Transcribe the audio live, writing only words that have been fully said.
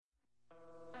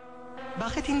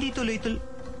Bakit hindi tuloy-tuloy?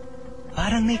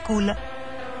 Parang may kula.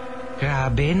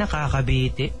 Grabe,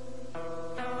 nakakabiti.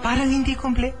 Parang hindi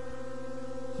komple.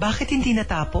 Bakit hindi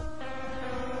natapo?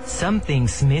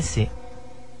 Something's missing.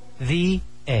 The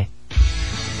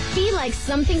Feel like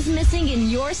something's missing in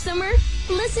your summer?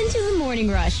 Listen to The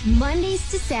Morning Rush, Mondays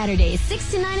to Saturdays,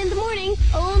 6 to 9 in the morning,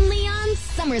 only on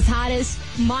Summer's Hottest,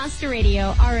 Monster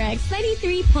Radio, RX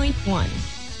 93.1.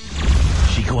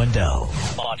 Chico and Del,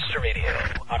 Monster Radio,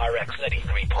 RX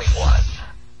 93.1.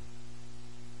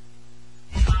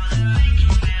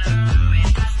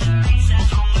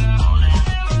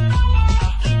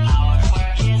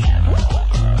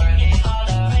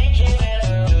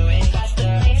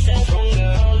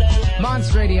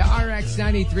 Monster Radio, RX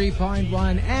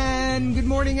 93.1, and good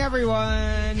morning,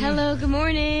 everyone. Hello, good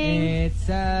morning. It's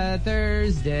a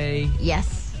Thursday.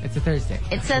 Yes. It's a Thursday.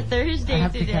 It's a Thursday I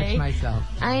have today. to catch myself.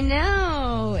 I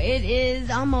know. It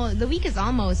is almost, the week is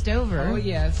almost over. Oh,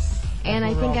 yes. And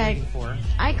I think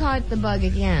I caught the bug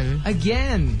again.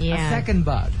 Again? Yeah. A second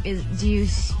bug. Do you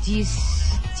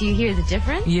hear the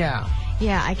difference? Yeah.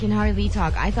 Yeah, I can hardly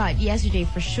talk. I thought yesterday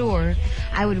for sure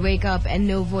I would wake up and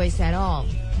no voice at all.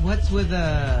 What's with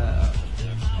the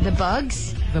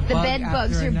bugs? The bed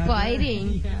bugs are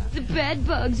biting. Yeah. The bed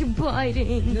bugs are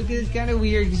biting. Look, it's kind of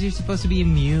weird because you're supposed to be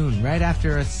immune right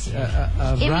after a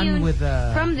run with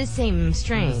a... From the same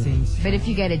strain. But if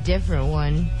you get a different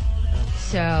one.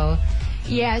 So,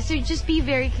 yeah, so just be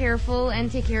very careful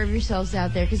and take care of yourselves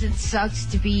out there because it sucks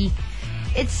to be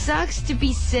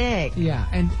sick. Yeah,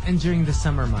 and during the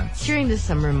summer months. During the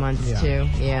summer months, too,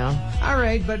 yeah. All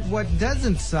right, but what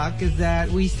doesn't suck is that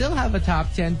we still have a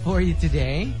top 10 for you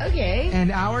today. Okay. And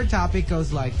our topic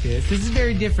goes like this. This is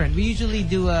very different. We usually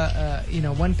do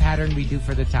one pattern we do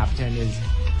for the top 10 is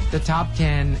the top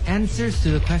 10 answers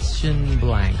to the question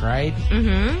blank, right?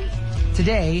 Mm-hmm.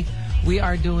 Today, we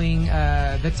are doing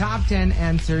the top 10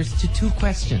 answers to two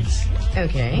questions.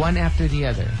 Okay. One after the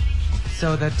other.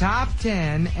 So the top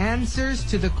 10 answers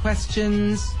to the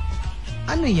questions,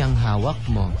 ano yung hawak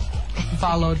mo?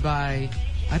 Followed by,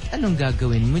 at anong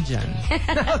gagawin mo dyan?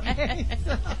 Okay.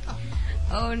 So,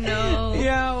 oh no.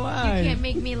 Yeah, why? You can't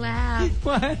make me laugh.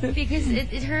 What? Because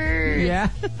it hurts. Yeah.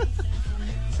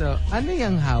 So, ano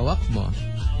yung hawak mo?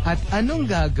 At anong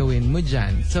gagawin mo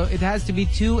dyan? So it has to be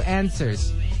two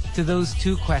answers to those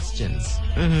two questions.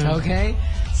 Mm-hmm. Okay?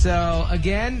 So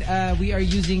again, we are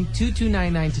using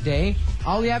 2299 today.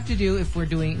 All we have to do if we're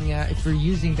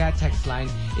using that text line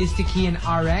is to key in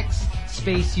RX,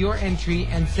 space your entry,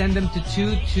 and send them to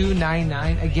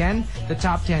 2299. Again, the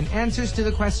top 10 answers to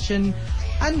the question,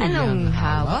 anong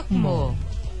hawak mo?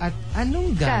 At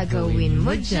anong gagawin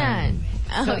mo dyan?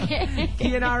 Okay.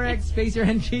 Key in RX, space your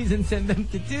entries, and send them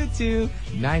to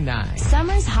 2299.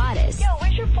 Summer's hottest. Yo,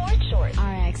 where's your Ford short?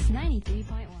 RX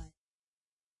 93.1.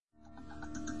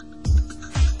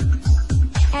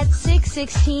 At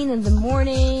 6:16 in the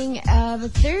morning of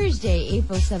Thursday,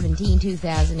 April 17,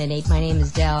 2008, my name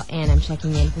is Del, and I'm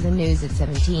checking in for the news at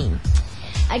 17.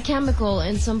 A chemical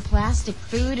in some plastic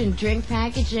food and drink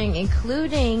packaging,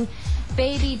 including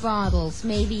baby bottles,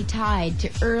 may be tied to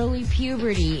early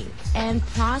puberty and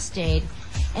prostate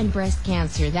and breast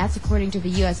cancer. That's according to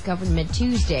the U.S. government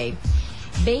Tuesday.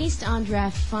 Based on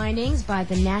draft findings by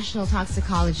the National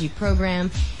Toxicology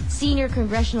Program, senior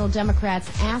congressional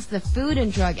Democrats asked the Food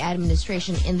and Drug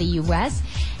Administration in the U.S.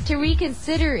 to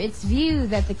reconsider its view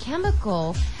that the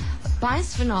chemical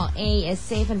bisphenol A is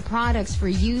safe in products for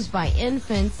use by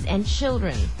infants and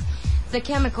children. The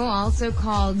chemical, also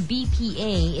called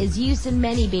BPA, is used in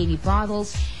many baby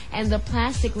bottles and the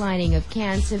plastic lining of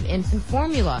cans of infant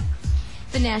formula.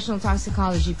 The National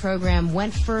Toxicology Program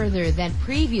went further than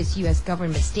previous U.S.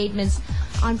 government statements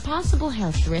on possible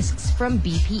health risks from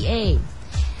BPA.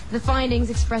 The findings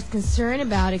expressed concern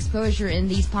about exposure in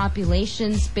these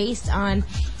populations based on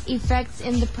effects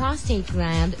in the prostate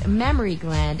gland, mammary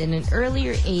gland, and an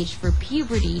earlier age for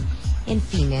puberty in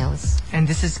females. And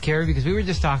this is scary because we were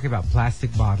just talking about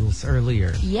plastic bottles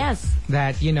earlier. Yes.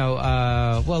 That,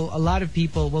 a lot of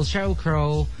people, Sheryl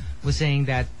Crow was saying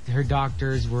that her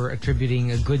doctors were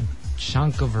attributing a good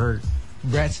chunk of her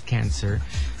breast cancer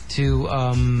to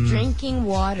drinking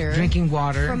water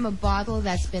from a bottle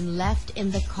that's been left in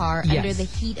the car under the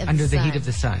heat of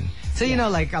the sun. So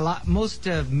most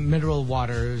mineral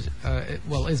water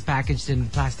is packaged in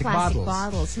plastic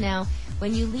bottles. Now,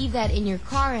 when you leave that in your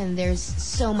car and there's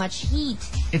so much heat,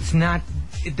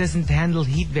 it doesn't handle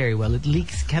heat very well. It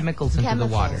leaks chemicals into the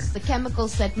water. The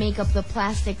chemicals that make up the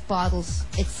plastic bottles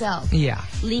itself. Yeah.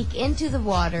 Leak into the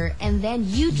water, and then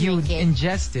you drink it.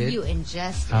 Ingest it. You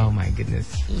ingest it. Oh, my goodness.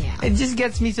 Yeah. It just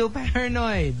gets me so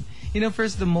paranoid.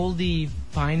 first the moldy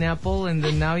pineapple, and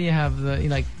then now you have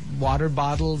the water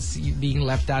bottles being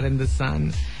left out in the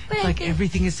sun. But It's like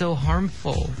everything is so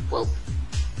harmful. Well,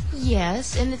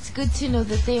 yes, and it's good to know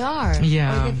that they are.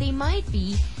 Yeah. Or that they might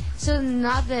be. So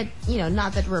not that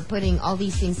we're putting all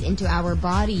these things into our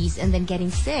bodies and then getting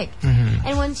sick. Mm-hmm.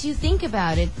 And once you think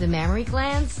about it, the mammary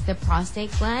glands, the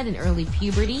prostate gland in early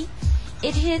puberty,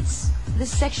 it hits the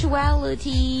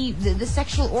sexuality, the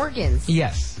sexual organs.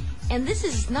 Yes. And this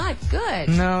is not good.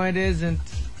 No, it isn't.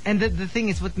 And the thing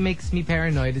is, what makes me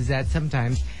paranoid is that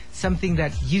sometimes something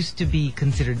that used to be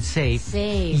considered safe,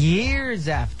 years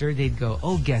after, they'd go,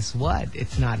 oh, guess what?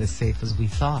 It's not as safe as we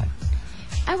thought.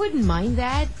 I wouldn't mind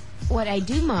that. What I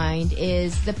do mind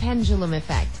is the pendulum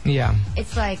effect. Yeah.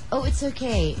 It's like, oh, it's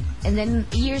okay. And then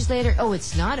years later, oh,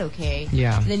 it's not okay.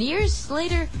 Yeah. Then years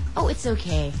later, oh, it's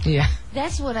okay. Yeah.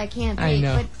 That's what I can't I take.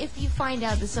 know. But if you find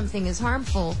out that something is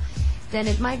harmful, then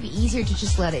it might be easier to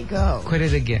just let it go. Quit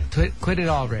it again. Quit it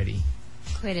already.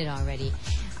 Quit it already.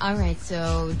 All right,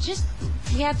 so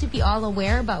we have to be all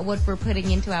aware about what we're putting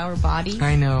into our bodies.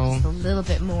 I know. Just a little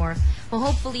bit more. Well,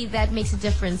 hopefully that makes a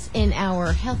difference in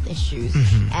our health issues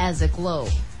as a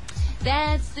globe.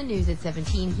 That's the news at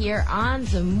 17 here on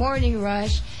The Morning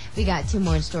Rush. We got 2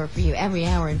 more in store for you every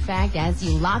hour, in fact, as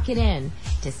you lock it in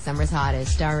to Summer's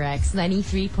Hottest, RX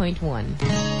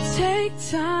 93.1. Take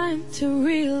time to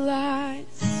realize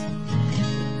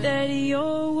that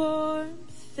your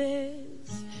warmth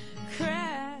is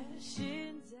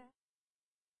crashing down.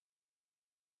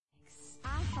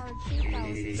 I heard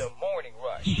 2000. The Morning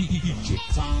Rush.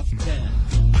 Top 10.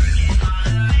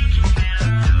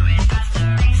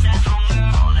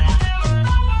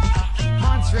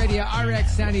 Monts Radio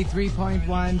RX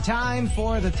 93.1. Time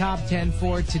for the top 10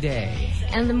 for today.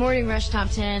 And the Morning Rush Top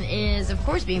 10 is, of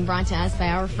course, being brought to us by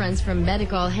our friends from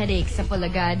Medical Headaches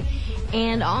Sapolagad,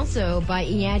 and also by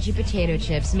Iaji Potato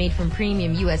Chips, made from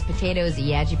premium U.S. potatoes.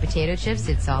 Iaji Potato Chips,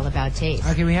 it's all about taste.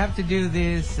 Okay, we have to do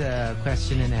this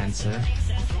question and answer.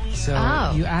 So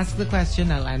you ask the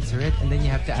question, I'll answer it, and then you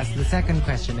have to ask the second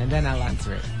question, and then I'll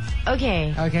answer it.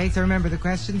 Okay. Okay, so remember, the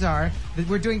questions are that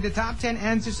we're doing the top 10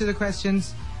 answers to the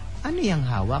questions, ano yung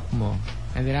hawak mo?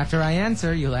 And then after I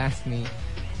answer, you'll ask me,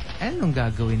 anong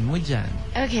gagawin mo dyan?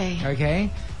 Okay. Okay?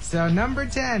 So number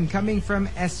 10, coming from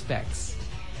Espex.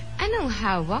 Anong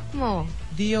hawak mo?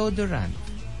 Deodorant.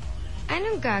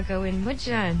 Anong gagawin mo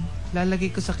dyan?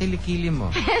 Lalagay ko sa kilikili mo.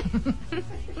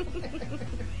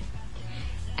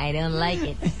 I don't like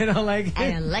it. You don't like it?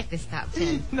 I don't like this top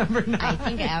 10. Number 9. I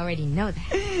think I already know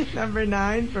that. Number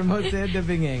 9 from Jose de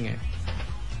Bingenge.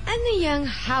 Ano yung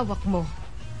hawak mo?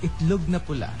 Itlog na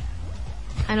pula.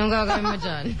 Anong gagawin mo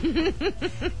dyan?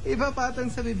 Iba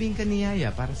patang sa bibingka ni Yaya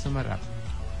para sumarap.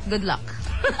 Good luck.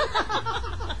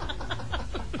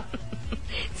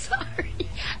 Sorry.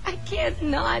 I can't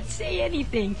not say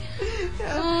anything.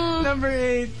 Number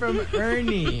 8 from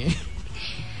Ernie.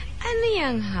 Ano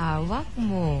yung hawak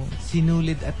mo?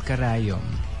 Sinulid at karayom.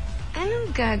 Anong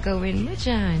gagawin mo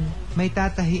dyan? May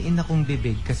tatahiin akong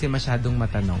bibig kasi masyadong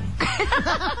matanong.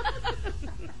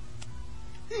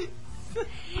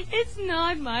 It's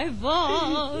not my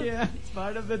fault. Yeah, it's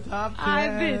part of the top 10.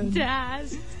 I've been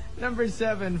tasked. Number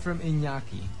 7 from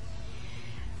Iñaki.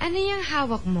 Ano yung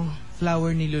hawak mo?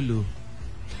 Flower ni Lulu.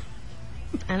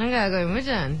 Anong gagawin mo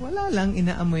dyan? Wala lang,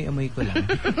 inaamoy-amoy ko lang.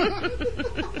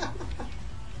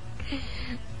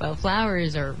 Well,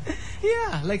 flowers are...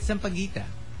 Yeah, like sampagita.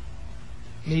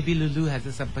 Maybe Lulu has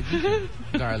a sampagita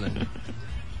garland.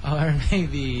 Or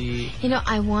maybe... You know,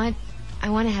 I want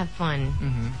to have fun,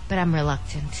 but I'm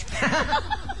reluctant.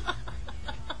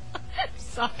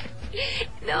 Sorry.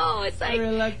 No, it's like...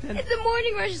 Reluctant. The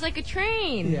morning rush is like a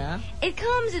train. Yeah? It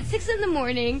comes at 6 in the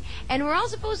morning, and we're all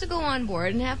supposed to go on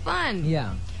board and have fun.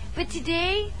 Yeah. But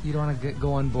today... You don't want to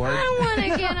go on board? I don't want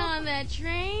to get on that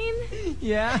train.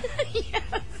 Yeah?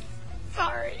 Yes.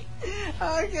 Sorry.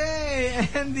 Okay,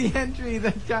 and the entry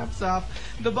that caps off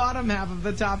the bottom half of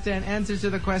the top 10 answers to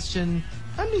the question,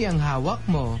 ano yung hawak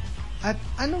mo? At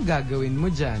anong gagawin mo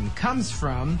dyan? Comes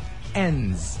from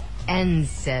Enz.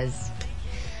 Enz says,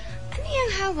 ano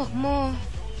yung hawak mo?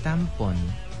 Tampon.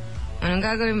 Anong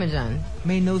gagawin mo dyan?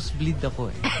 May nosebleed ako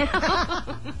eh.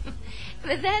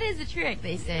 But that is a trick,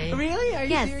 they say. Really? Are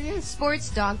you Yes. serious?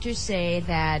 Sports doctors say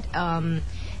that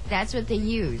that's what they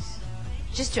use,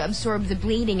 just to absorb the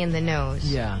bleeding in the nose.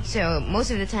 Yeah. So most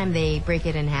of the time they break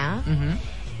it in half.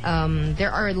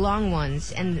 There are long ones,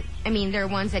 and I mean there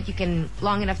are ones that you can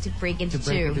long enough to break into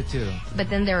two. But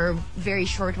then there are very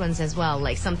short ones as well,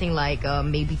 like something like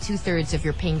maybe 2/3 of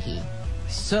your pinky.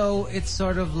 So it's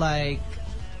sort of like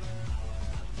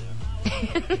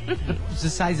the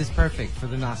size is perfect for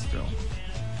the nostril.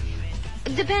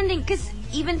 Depending, because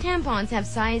even tampons have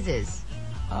sizes.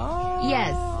 Oh.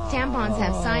 Yes, tampons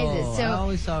have sizes. I So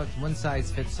always thought one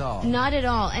size fits all. not at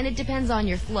all, and it depends on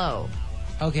your flow.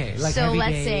 Okay, like so heavy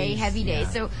let's days. say heavy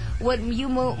days. Yeah. So what you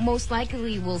most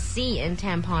likely will see in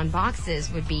tampon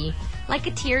boxes would be like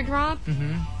a teardrop.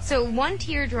 Mm-hmm. So one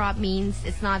teardrop means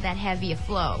it's not that heavy a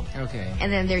flow. Okay.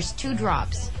 And then there's 2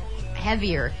 drops,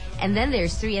 heavier. And then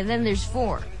there's 3, and then there's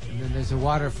 4. And then there's a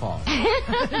waterfall.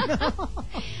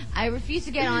 I refuse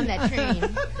to get on that train.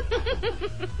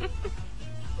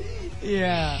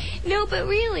 Yeah. No, but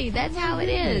really, that's how it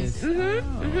is.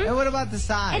 And what about the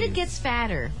size? And it gets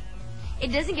fatter.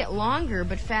 It doesn't get longer,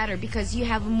 but fatter because you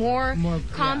have more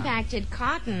compacted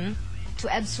cotton to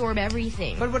absorb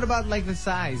everything. But what about like the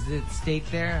size? Did it state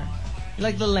there?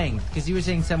 Like the length? Because you were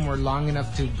saying some were long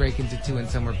enough to break into 2 and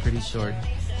some were pretty short.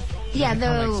 Yeah,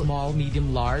 like small,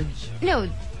 medium, large? No,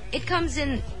 it comes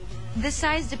in... The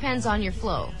size depends on your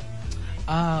flow.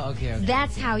 Ah, okay.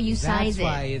 That's how you size it.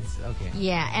 That's why it's... Okay.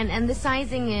 Yeah, and the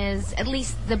sizing is, at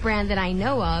least the brand that I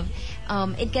know of,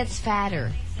 it gets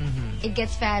fatter. Mm-hmm. It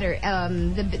gets fatter.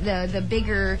 The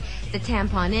bigger the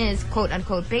tampon is, quote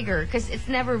unquote bigger, because it's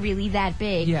never really that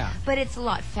big. Yeah. But it's a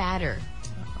lot fatter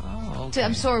Oh, okay. to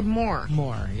absorb more.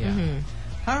 More, yeah. Mm-hmm.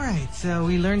 All right, so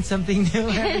we learned something new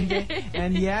every day.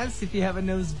 And yes, if you have a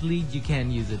nosebleed, you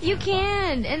can use it. You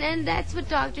can, and that's what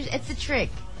doctors. It's a trick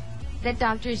that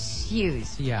doctors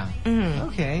use. Yeah. Mm-hmm.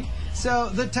 Okay. So,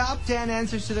 the top 10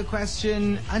 answers to the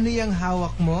question, ano yung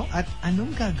hawak mo at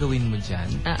anong gagawin mo dyan?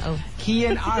 Uh-oh. Key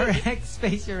and RX,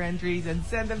 space your entries and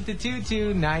send them to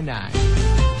 2299.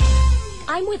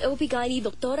 I'm with OB-GYN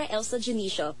Doctora Elsa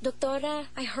Janicio. Doctora,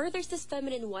 I heard there's this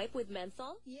feminine wipe with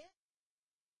menthol. Yeah.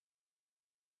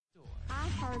 I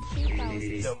heard Chico.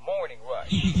 The Morning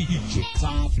Rush.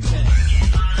 Top 10.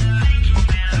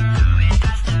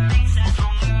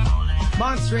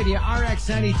 Monster Radio RX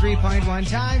 93.1.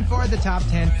 Time for the top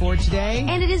 10 for today.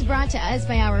 And it is brought to us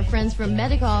by our friends from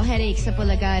Medical Headaches sa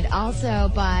Pulagad, also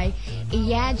by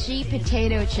Iaji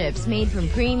Potato Chips, made from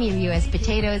premium U.S.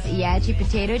 potatoes. Iaji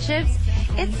Potato Chips,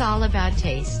 it's all about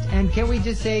taste. And can we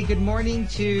just say good morning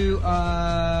to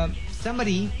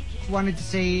somebody who wanted to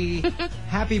say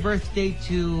happy birthday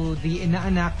to the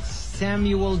inaanak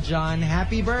Samuel John.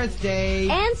 Happy birthday.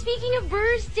 And speaking of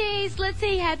birthdays, let's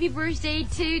say happy birthday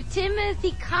to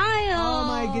Timothy Kyle. Oh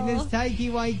my goodness,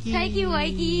 Taiki Waiki. Taiki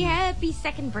Waiki, happy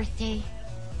 2nd birthday.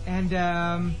 And,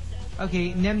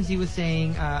 okay, Nemzi was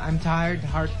saying, I'm tired,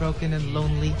 heartbroken, and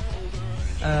lonely.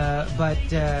 But,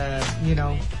 you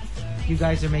know, you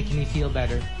guys are making me feel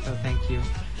better, so thank you.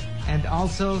 And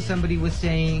also, somebody was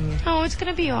saying... Oh, it's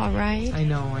gonna be alright. I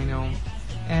know.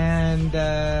 And,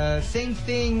 same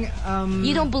thing,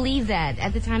 You don't believe that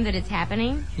at the time that it's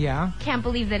happening? Yeah. Can't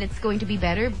believe that it's going to be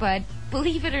better, but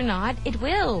believe it or not, it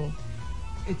will.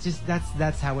 It's just,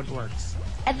 that's how it works.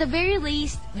 At the very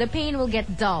least, the pain will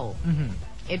get dull. Mm-hmm.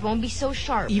 It won't be so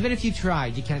sharp. Even if you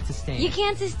tried, you can't sustain You it.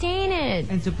 can't sustain it.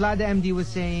 And Suplada MD was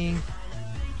saying,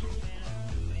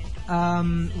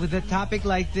 with a topic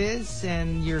like this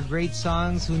and your great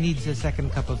songs, who needs a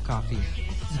second cup of coffee?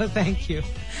 So thank you.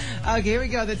 Okay, here we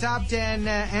go. The top 10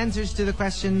 answers to the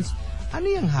questions. Ano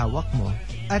yung hawak mo?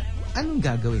 At anong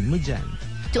gagawin mo dyan?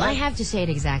 Do I have to say it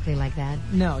exactly like that?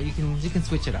 No, you can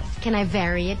switch it up. Can I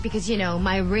vary it? Because, you know,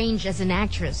 my range as an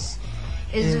actress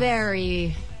is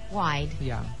very wide.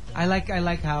 Yeah. I like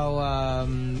how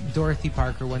Dorothy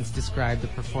Parker once described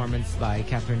the performance by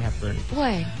Katharine Hepburn.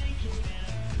 What?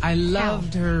 I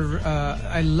loved her.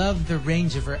 I loved the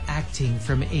range of her acting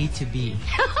from A to B.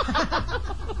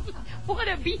 What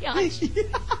a biatch.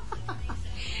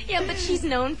 Yeah, but she's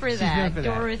known for that. known for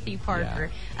that. Dorothy Parker.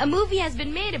 Yeah. A movie has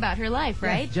been made about her life,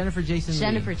 right? Yes, Jennifer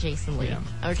Jason Leigh.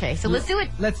 Yeah. Okay, so let's do it.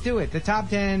 Let's do it. The top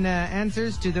 10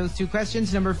 answers to those two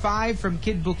questions. Number 5 from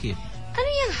Kid Bukid. Ano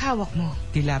yung hawak mo?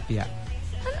 Tilapia.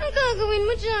 Ano gagawin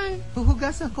mo dyan?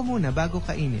 Huhugasan ko muna bago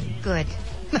kainin. Good.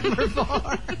 Number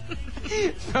 4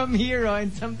 from Hero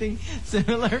and something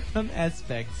similar from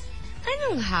Espex.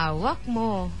 Anong hawak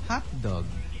mo? Hot dog.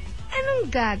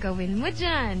 Anong gagawin mo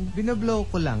dyan? Binoblow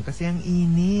ko lang kasi ang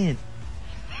init.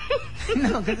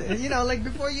 No, because, you know, like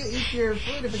before you eat your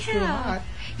food, if it's too hot.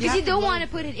 Because you don't want to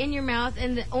put it in your mouth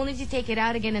and only to take it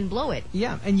out again and blow it.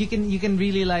 Yeah, and you can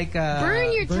really like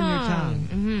burn your tongue.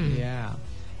 Mm-hmm. Yeah.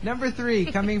 Number 3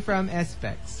 coming from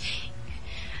Espex.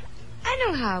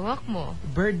 Anong hawak mo?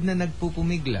 Bird na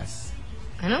nagpupumiglas.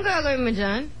 Anong gagawin mo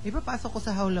dyan? Ipapasok ko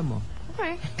sa hawla mo.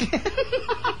 Okay.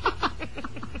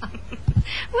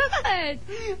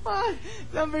 What?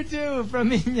 Number 2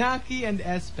 from Iñaki and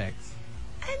Espex.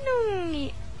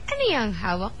 Ano yung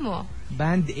hawak mo?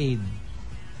 Band-Aid.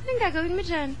 Anong gagawin mo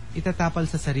dyan? Itatapal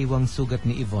sa sariwang sugat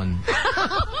ni Yvonne.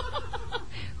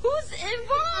 Who's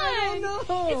Yvonne? I don't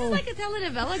know. Is this like a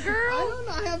telenovela girl? I don't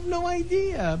know. I have no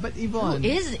idea. But Yvonne. Who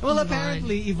is Well, Yvonne?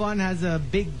 apparently Yvonne has a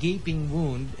big gaping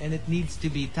wound and it needs to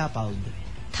be tapaled.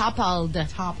 Tapaled.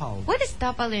 Tapaled. What is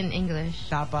tapal in English?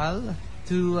 Tapal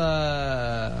to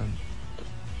I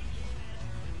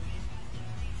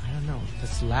don't know. To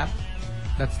slap.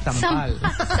 That's tampal.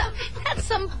 That's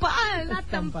sampal, not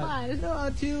tampal. No,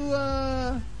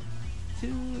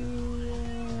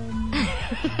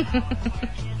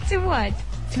 To what?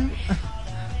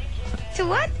 To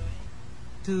what?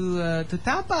 To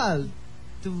tapal.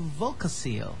 To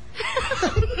Volcasil.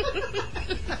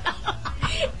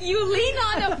 You lean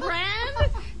on a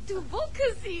brand to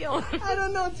Volcasil. I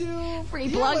don't know, to... Free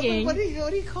Yeah, plugging. what do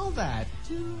you call that?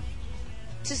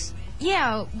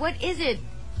 Yeah, what is it?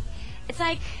 It's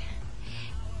like...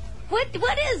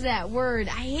 What is that word?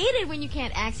 I hate it when you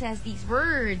can't access these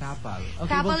words. Tapal.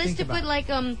 Okay, Tapal we'll is think to about put it. like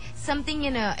something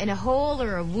in a hole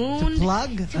or a wound. To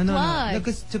plug? To plug. No,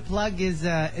 because to plug is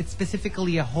it's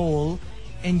specifically a hole,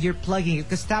 and you're plugging it.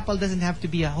 Because tapal doesn't have to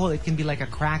be a hole; it can be like a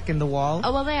crack in the wall.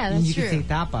 Oh well, yeah, and that's you true. can say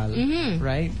tapal,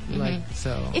 right? Like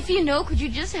so. If you know, could you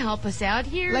just help us out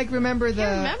here? Like remember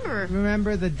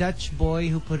Remember the Dutch boy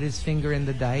who put his finger in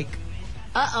the dike?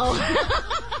 Uh-oh.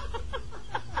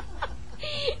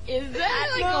 Is that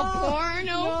like a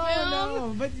porno film?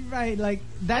 No, but right, like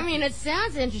that. I mean, it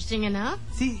sounds interesting enough.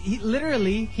 See,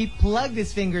 he plugged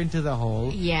his finger into the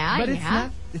hole. Yeah, but yeah.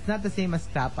 it's not the same as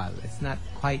tapal. It's not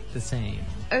quite the same.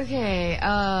 Okay,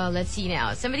 let's see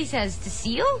now. Somebody says to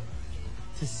seal?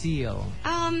 To seal.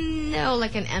 No,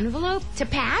 like an envelope? To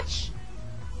patch?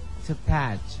 To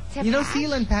patch. To you know, patch?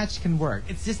 seal and patch can work.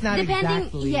 It's just not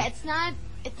exactly. Yeah, it's not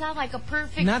like a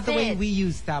perfect Not the fit. way we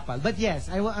use tapal. But yes,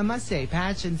 I must say,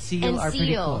 patch and seal are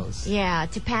pretty close. Yeah,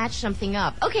 to patch something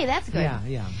up. Okay, that's good.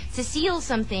 Yeah. To seal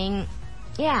something,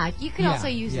 yeah, you could Yeah, also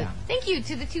use it. yeah. Thank you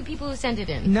to the two people who sent it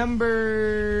in.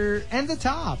 Number and the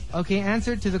top. Okay,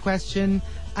 answer to the question,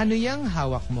 ano yang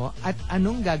hawak mo at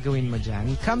anong gagawin mo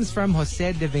dyan, comes from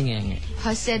Jose de Vingenge.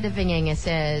 Jose de Vingenge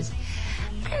says,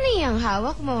 ano yung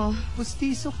hawak mo?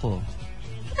 Pustiso ko.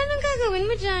 Anong gagawin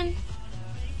mo dyan?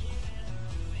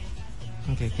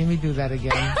 Okay, can we do that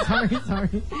again? sorry.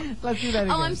 Let's do that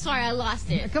again. Oh, I'm sorry, I lost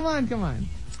it. Come on.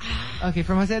 Okay,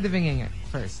 from Jose de Vingenge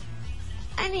first.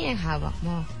 Ano yung hawak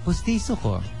mo? Pustiso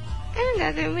ko. Anong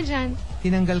gagawin mo dyan?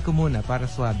 Tinanggal ko muna para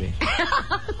suabe.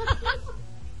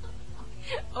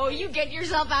 Oh, you get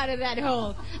yourself out of that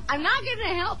hole. I'm not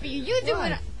gonna help you. You do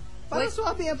it. Para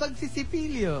suabe ang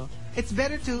pagsisipilyo. It's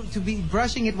better to be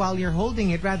brushing it while you're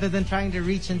holding it rather than trying to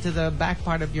reach into the back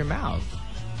part of your mouth.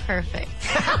 Perfect.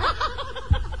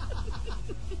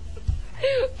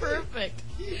 Perfect.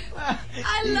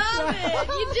 I love it.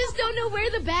 You just don't know where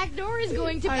the back door is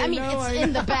going to be. I mean, it's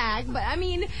in the back, but I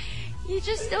mean, you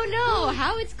just don't know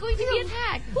how it's going to be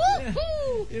attacked.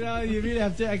 Woo-hoo! You know, you really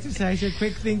have to exercise your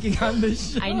quick thinking on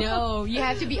this show. I know. You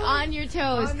have to be on your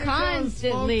toes On your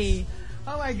constantly. toes,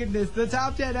 oh my goodness. The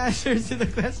top 10 answers to the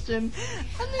question,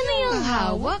 Ano yung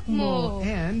hawak mo?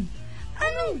 And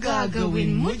Anong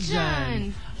gagawin mo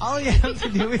dyan? all you have to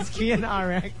do is key in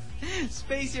RX,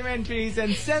 space your entries,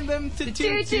 and send them to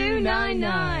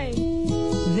 2299.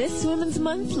 This Women's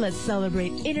Month, let's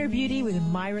celebrate inner beauty with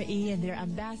Myra E. and their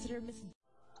ambassador, Miss.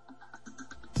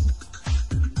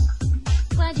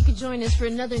 Glad you could join us for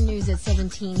another News at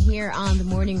 17 here on The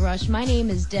Morning Rush. My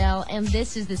name is Del, and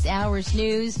this is this hour's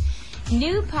news.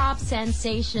 New pop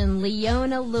sensation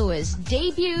Leona Lewis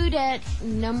debuted at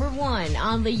 #1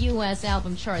 on the U.S.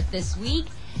 album chart this week,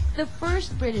 the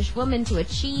first British woman to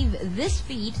achieve this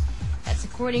feat. That's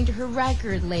according to her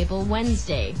record label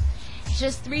Wednesday.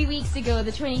 Just 3 weeks ago,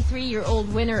 the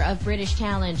 23-year-old winner of British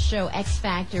talent show X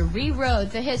Factor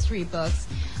rewrote the history books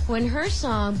when her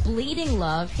song Bleeding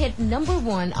Love hit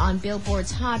 #1 on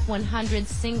Billboard's Hot 100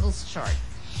 singles chart.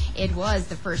 It was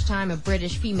the first time a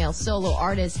British female solo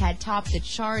artist had topped the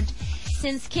chart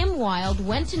since Kim Wilde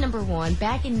went to #1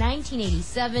 back in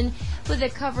 1987 with a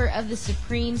cover of the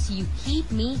Supremes' You Keep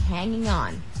Me Hanging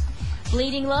On.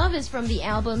 Bleeding Love is from the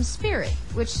album Spirit,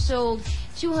 which sold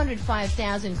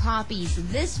 205,000 copies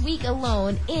this week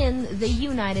alone in the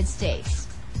United States.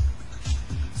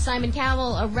 Simon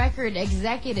Cowell, a record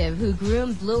executive who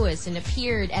groomed Lewis and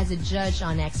appeared as a judge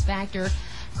on X Factor,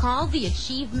 called the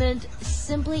achievement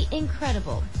simply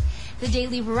incredible. The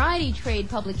daily variety trade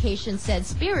publication said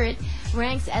Spirit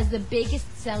ranks as the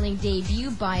biggest-selling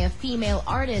debut by a female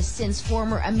artist since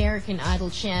former American Idol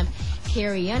champ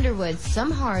Carrie Underwood's Some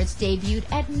Hearts debuted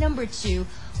at #2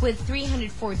 with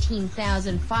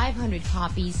 314,500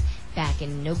 copies back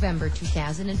in November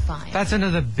 2005. That's one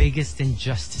of the biggest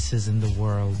injustices in the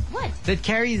world. What? That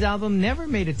Carrie's album never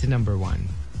made it to number one.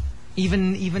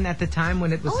 Even at the time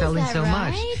when it was selling is that so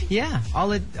right? much. Yeah.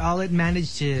 All it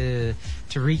managed to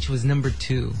reach was number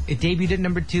 2. It debuted at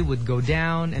number 2, would go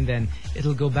down, and then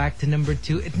it'll go back to number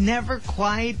 2. It never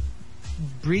quite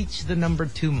breached the number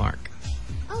 2 mark.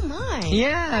 Oh my!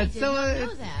 Yeah, I did not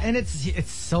know that. and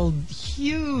it's sold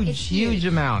huge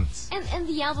amounts. And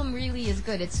the album really is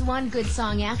good. It's one good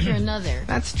song after another.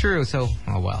 That's true. So,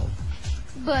 oh well.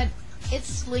 But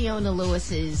it's Leona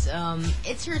Lewis's.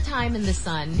 It's her time in the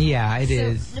sun. Yeah, it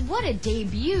is. What a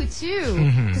debut too!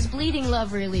 Because "Bleeding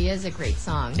Love" really is a great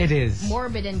song. It is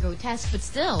morbid and grotesque, but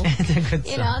still, it's a good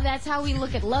song. You know, that's how we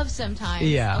look at love sometimes.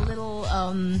 Yeah, a little,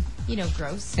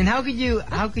 gross. And how could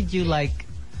you like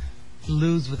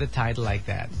lose with a title like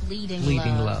that? Bleeding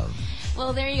Love.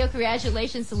 Well, there you go.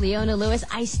 Congratulations to Leona Lewis.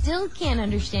 I still can't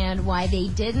understand why they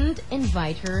didn't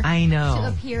invite her I know. to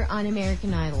appear on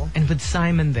American Idol. And with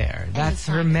Simon there. That's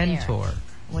her mentor. There.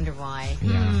 Wonder why.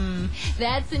 Yeah.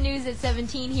 That's the news at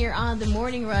 17 here on The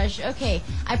Morning Rush. Okay,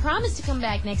 I promise to come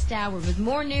back next hour with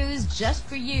more news just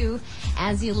for you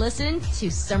as you listen to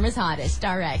Summer's Hottest,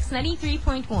 RX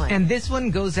 93.1. And this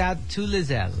one goes out to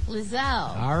Lizelle.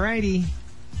 Lizelle. Alrighty.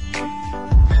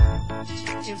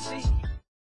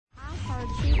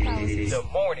 The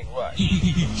Morning Rush.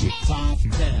 Top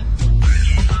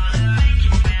 10.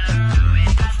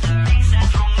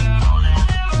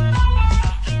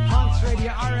 Hawks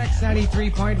Radio RX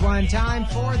 93.1. Time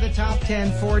for the top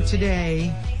 10 for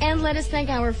today. And let us thank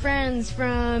our friends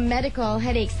from Medical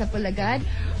Headaches sa Pulagad.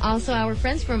 Also our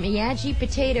friends from Iaji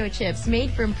Potato Chips,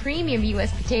 made from premium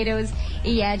U.S. potatoes.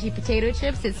 Iaji Potato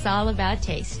Chips, it's all about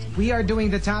taste. We are doing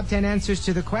the top 10 answers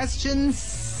to the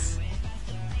questions.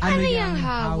 Ano yung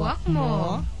hawak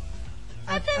mo?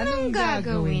 At anong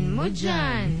gagawin mo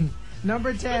dyan?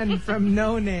 Number 10 from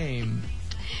No Name.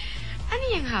 Ano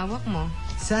yung hawak mo?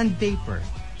 Sandpaper.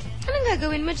 Anong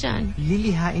gagawin mo dyan?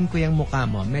 Lilihain ko yung mukha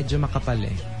mo. Medyo makapal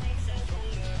eh.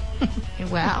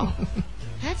 Wow.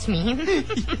 That's mean.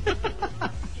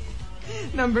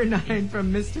 Number 9 from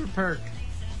Mr. Perk.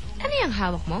 Ano yung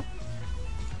hawak mo?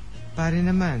 Pare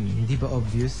naman, hindi ba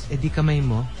obvious? Eh di kamay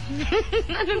mo.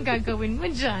 Anong gagawin mo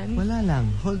dyan? Wala lang.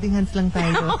 Holding hands lang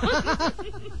tayo.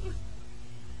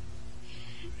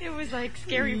 It was like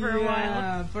scary for a while.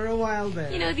 Yeah, for a while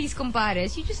there. You know, these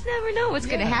compadres, you just never know what's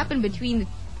gonna happen between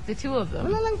the two of them.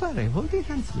 Wala lang pare. Holding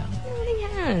hands lang. Holding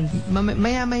hands.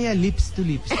 Maya-maya, lips to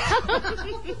lips.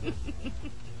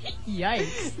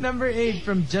 Yikes. Number 8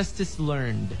 from Justice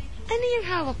Learned. Ano yung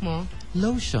hawak mo?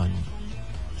 Lotion.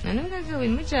 Anong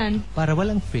gagawin mo dyan? Para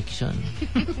walang friction.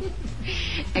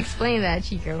 Explain that,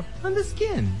 Chico. On the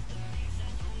skin.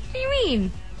 What do you mean?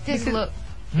 Just look.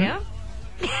 Yeah?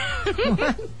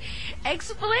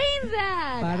 Explain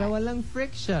that. Para walang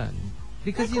friction.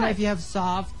 Because, Like you know, what? if you have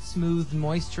soft, smooth,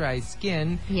 moisturized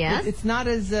skin, Yes? it's not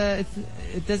as, it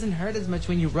doesn't hurt as much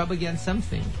when you rub against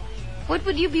something. What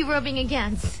would you be rubbing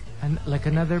against? Like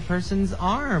another person's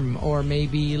arm, or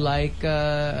maybe like,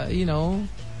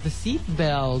 the seat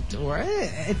belt, or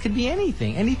it could be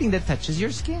anything. Anything that touches your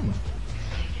skin.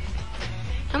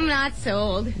 I'm not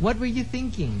sold. What were you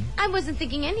thinking? I wasn't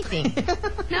thinking anything.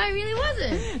 No, I really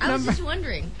wasn't. I was just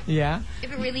wondering Yeah?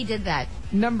 if it really did that.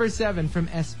 Number 7 from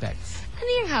Espex. Ano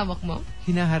yung hawak mo?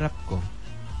 Hinaharap ko.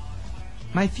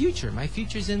 My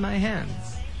future's in my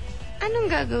hands. Anong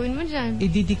gagawin mo dyan?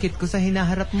 Ididikit ko sa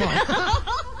hinaharap mo.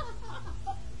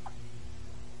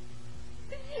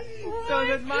 so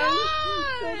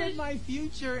that my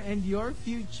future and your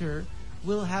future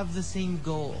will have the same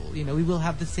goal. You know, we will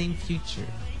have the same future.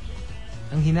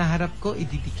 Ang hinaharap ko,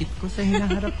 ididikit ko sa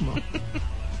hinaharap mo.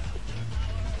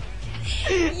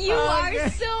 You are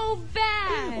so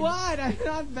bad. What? I'm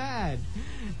not bad.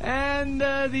 And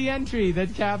the entry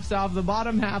that caps off the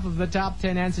bottom half of the top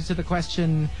 10 answers to the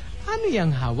question, ano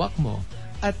yung hawak mo?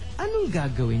 At anong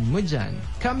gagawin mo dyan?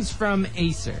 Comes from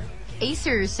Acer.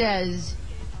 Acer says,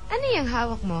 ano yung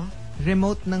hawak mo?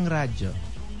 Remote ng radyo.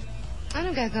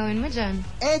 Anong gagawin mo dyan?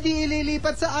 Eh di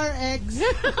ililipat sa RX.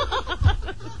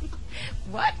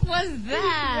 What was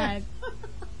that?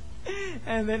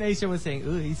 And then Acer was saying,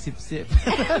 ooh, sip sip.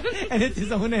 And it's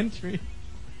his own entry.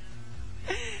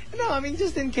 No, I mean,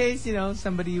 just in case,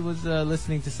 somebody was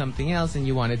listening to something else and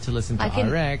you wanted to listen to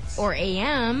RX. Or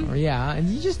AM. Or yeah, and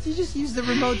you just use the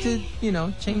remote to,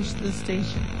 change the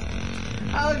station.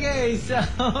 Okay, so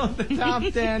the top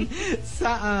 10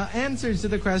 answers to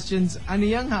the questions, ano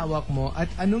yung hawak mo at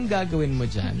anong gagawin mo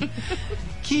dyan?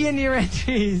 Key in your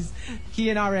entries. Key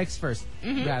in RX first,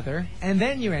 rather. And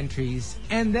then your entries.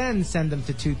 And then send them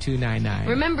to 2299.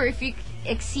 Remember, if you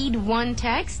exceed one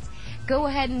text, go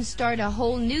ahead and start a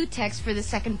whole new text for the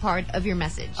second part of your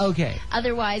message. Okay.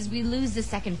 Otherwise, we lose the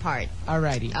second part.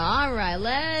 Alrighty. All right,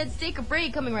 let's take a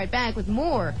break. Coming right back with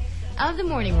more of the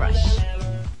Morning Rush.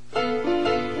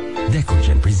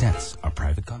 Decogen presents our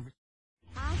private conversation.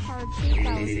 I heard Chico.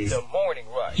 The Morning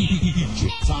Rush.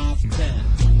 Top 10.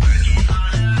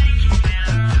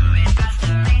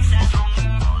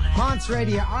 Monts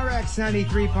Radio RX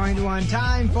 93.1.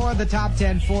 Time for the top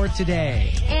 10 for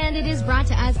today. And it is brought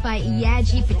to us by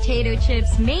Iaji Potato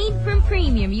Chips, made from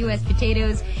premium U.S.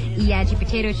 potatoes. Iaji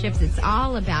Potato Chips, it's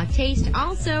all about taste.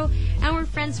 Also, our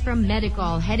friends from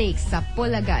Medical, headaches sa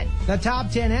Pulagad. The top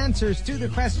 10 answers to the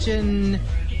question,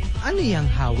 ano yung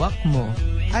hawak mo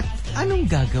at anong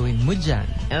gagawin mo dyan?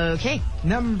 Okay.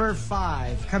 Number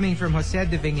 5, coming from Jose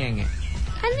de Vingenge.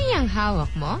 Ano yung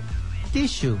hawak mo?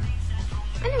 Tissue.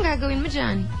 Anong gagawin mo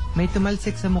dyan? May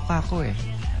tumalsik sa mukha ko eh.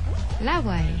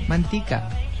 Laway. Mantika.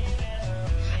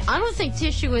 I don't think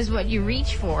tissue is what you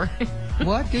reach for.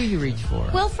 What do you reach for?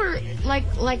 Well, for like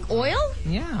oil?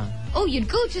 Yeah. Oh, you'd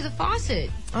go to the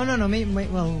faucet. Oh, no.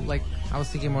 Well, like, I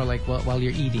was thinking more like while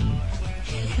you're eating.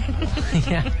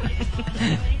 Yeah.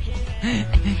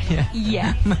 Yeah.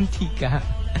 Yeah. Mantika.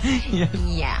 Yes.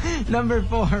 Yeah. Number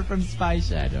 4 from Spy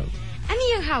Shadow. Ano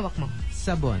yung hawak mo?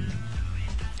 Sabon.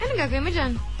 Anong gagawin mo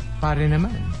dyan? Pare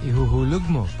naman, ihuhulog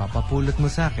mo, papapulot mo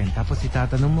sa akin, tapos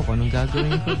itatanong mo kung anong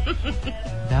gagawin ko.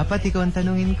 Dapat ikaw ang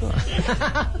tanungin ko.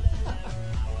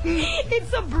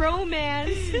 It's a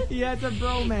bromance. Yeah, it's a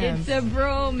bromance. It's a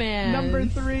bromance. Number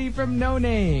 3 from No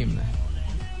Name.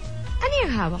 Ano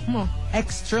yung hawak mo?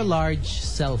 Extra large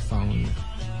cell phone.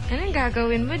 Anong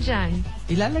gagawin mo dyan?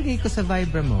 Ilalagay ko sa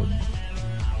vibra mode.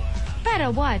 Para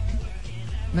what?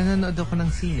 Nanonood ako ng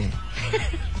sine.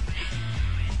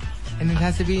 And it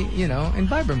has to be, in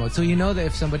vibra mode. So you know that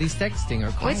if somebody's texting or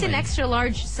calling. What's an extra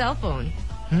large cell phone?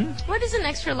 What is an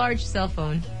extra large cell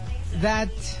phone?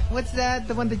 What's that?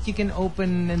 The one that you can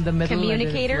open in the middle.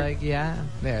 Communicator?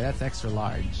 That's extra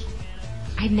large.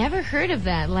 I'd never heard of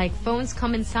that. Like phones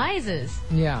come in sizes.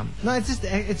 Yeah. No, it's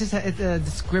a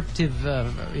descriptive,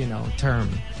 term.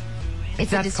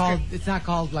 It's not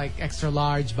called like extra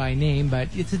large by name, but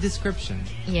it's a description.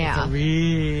 Yeah. It's a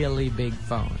really big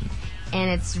phone. And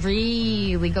it's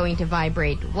really going to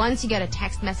vibrate once you get a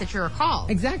text message or a call.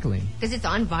 Exactly. Because it's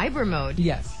on vibra mode.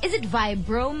 Yes. Is it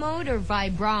vibro mode or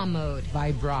vibra mode?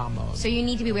 Vibra mode. So you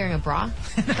need to be wearing a bra?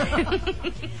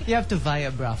 You have to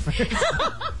via bra first.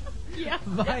 Yeah.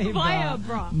 Via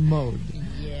bra mode.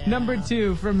 Yeah. Number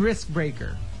 2 from Risk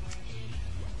Breaker.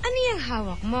 Ano yung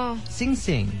hawak mo? Sing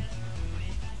Sing.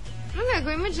 Ano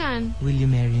gagawin mo dyan? Will you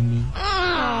marry me?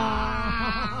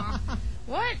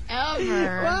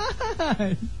 Whatever.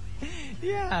 What?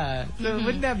 Yeah. So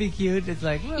wouldn't that be cute? It's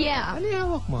like, well, Yeah. ano yung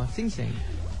hawak mo? Sing Sing.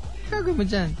 Gagawin mo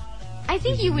dyan? I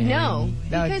think you would know.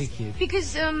 That would be cute.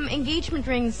 Because engagement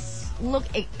rings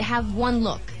have one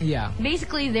look. Yeah.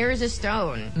 Basically, there is a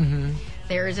stone. Mm-hmm.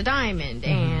 There is a diamond.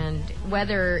 And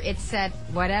whether it's set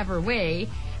whatever way,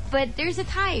 but there's a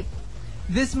type.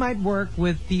 This might work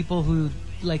with people who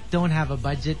don't have a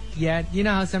budget yet. You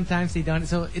know how sometimes they don't,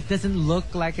 so it doesn't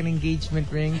look like an engagement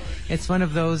ring. It's one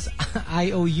of those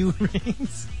IOU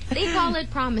rings. They call it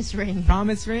promise ring.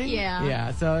 Promise ring? Yeah.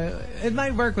 Yeah, so it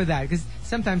might work with that because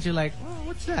sometimes you're like, oh,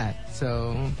 what's that?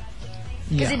 So,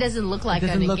 Because it doesn't look like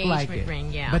an engagement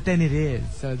ring, yeah. But then it is.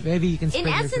 So maybe you can In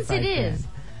split essence, it is.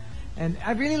 And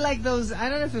I really like those. I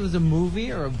don't know if it was a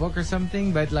movie or a book or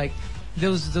something, but like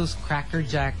those Cracker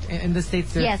Jack. In the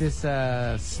States, there's this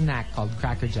snack called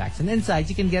Cracker Jacks. And inside,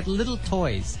 you can get little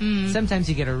toys. Sometimes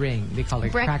you get a ring. They call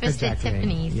it Breakfast Cracker Jack at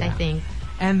Tiffany's, ring. I think.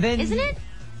 And then Isn't it?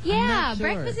 I'm Yeah, not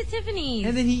sure. Breakfast at Tiffany's.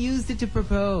 And then he used it to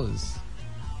propose.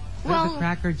 Well, the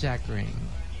Cracker Jack ring.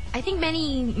 I think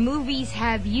many movies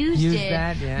have used it.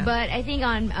 That, yeah. But I think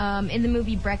in the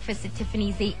movie Breakfast at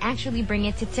Tiffany's, they actually bring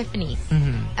it to Tiffany's.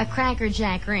 A Cracker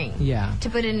Jack ring. Yeah. To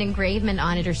put an engravement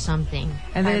on it or something.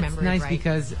 And if I then it's remember nice it right.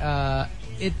 because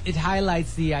it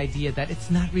highlights the idea that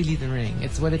it's not really the ring.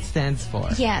 It's what it stands for.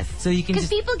 Yes. So you can Because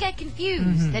just... people get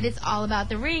confused that it's all about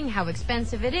the ring, how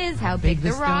expensive it is, how big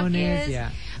the rock stone is.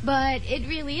 yeah. But it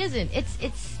really isn't. It's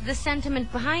the sentiment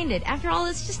behind it. After all,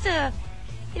 it's just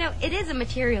it is a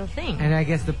material thing. And I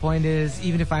guess the point is,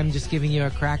 even if I'm just giving you a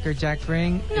Cracker Jack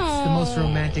ring, it's the most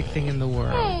romantic thing in the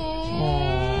world.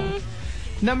 Aww.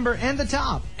 Number and the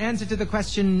top answer to the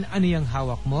question, ano yung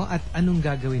hawak mo at anong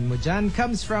gagawin mo dyan,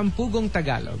 comes from Pugong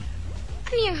Tagalog.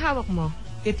 Ano yung hawak mo?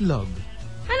 Itlog.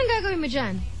 Anong gagawin mo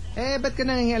dyan? Ba't ka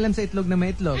nangingialam sa itlog na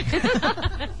may itlog?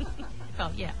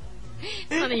 Oh, yeah. It's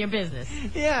none of your business.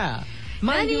 Yeah.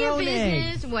 None Mind of your your own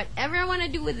business. egg. Whatever I want to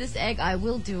do with this egg, I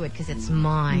will do it because it's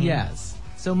mine. Yes.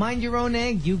 So mind your own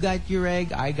egg. You got your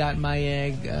egg. I got my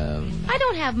egg. I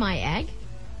don't have my egg.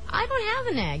 I don't have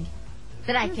an egg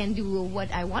that I can do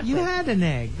what I want You with. had an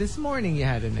egg. This morning you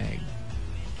had an egg.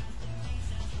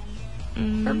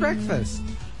 For breakfast.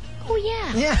 Oh,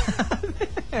 yeah.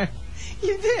 Yeah.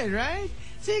 You did, right?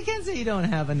 So you can't say you don't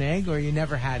have an egg or you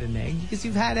never had an egg because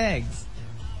you've had eggs.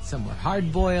 Some were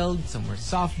hard-boiled, some were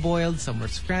soft-boiled, some were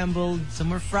scrambled, some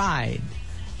were fried.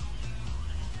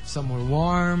 Some were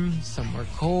warm, some were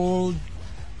cold,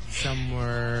 some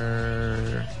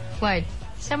were... What?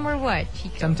 Some were what,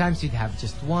 Chico? Sometimes you'd have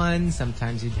just one,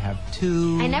 sometimes you'd have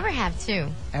two. I never have two.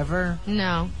 Ever?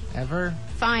 No. Ever?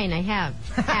 Fine, I have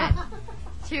had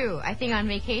two. I think on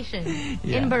vacation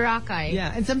in Boracay.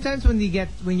 Yeah, and sometimes when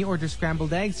you order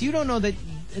scrambled eggs, you don't know that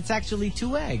it's actually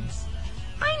 2 eggs.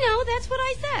 I know, that's what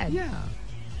I said. Yeah.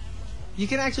 You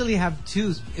can actually have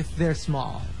 2 if they're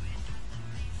small.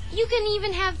 You can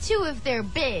even have 2 if they're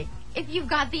big, if you've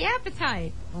got the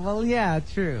appetite. Well, yeah,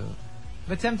 true.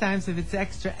 But sometimes if it's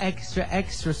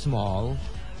extra small,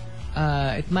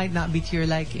 it might not be to your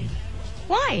liking.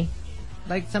 Why?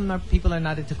 Like people are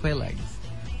not into quail eggs.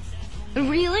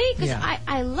 Really? Because Yeah.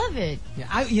 I love it.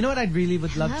 Yeah, you know what I'd really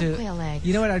would love love to... quail eggs.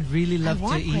 You know what I'd really love I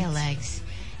want to eat? quail eggs.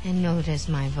 And notice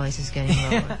my voice is getting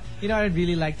lower. You know what I'd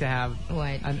really like to have?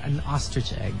 What? An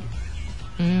ostrich egg.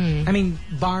 Mm. I mean,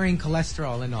 barring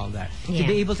cholesterol and all that. Yeah. To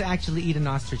be able to actually eat an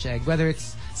ostrich egg, whether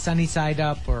it's sunny side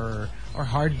up or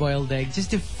hard-boiled egg,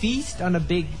 just to feast on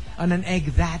an egg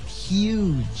that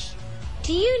huge.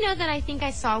 Do you know that I think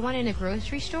I saw one in a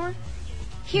grocery store?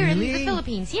 Here in Really? the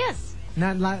Philippines, yes.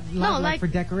 Not like for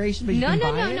decoration, but you can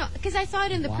buy it? No. Because I saw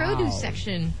it in the produce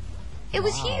section. It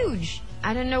was huge.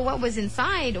 I don't know what was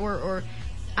inside, or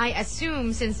I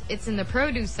assume since it's in the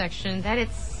produce section that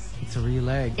It's a real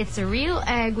egg. it's a real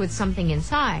egg with something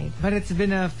inside. But it's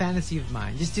been a fantasy of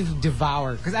mine, just to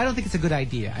devour, because I don't think it's a good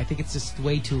idea. I think it's just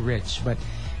way too rich, but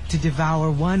to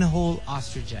devour one whole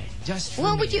ostrich egg, just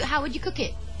for me. How would you cook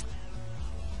it?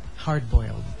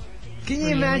 Hard-boiled. Can you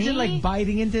imagine, Really? like,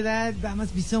 biting into that? That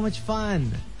must be so much fun.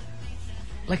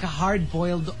 Like a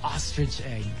hard-boiled ostrich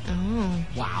egg. Oh.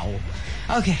 Wow.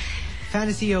 Okay.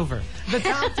 Fantasy over. The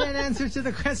top 10 answer to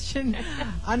the question,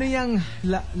 ano yung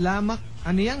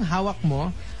ano yung hawak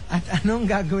mo at anong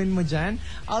gagawin mo dyan?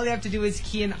 All you have to do is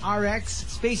key in RX,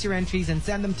 space your entries, and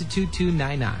send them to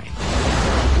 2299.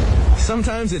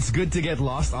 Sometimes it's good to get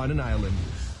lost on an island.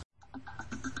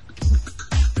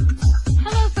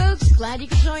 Hello, folks. Glad you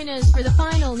could join us for the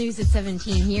final news at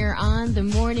 17 here on The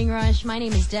Morning Rush. My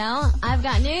name is Del. I've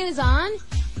got news on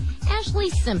Ashley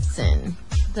Simpson,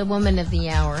 the woman of the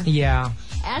hour. Yeah.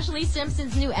 Ashley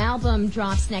Simpson's new album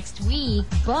drops next week,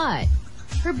 but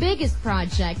her biggest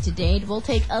project to date will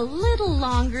take a little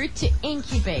longer to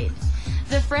incubate.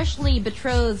 The freshly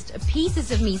betrothed Pieces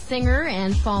of Me singer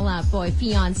and Fall Out Boy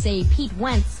fiancé Pete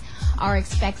Wentz are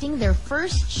expecting their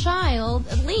first child,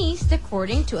 at least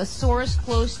according to a source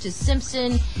close to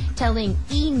Simpson telling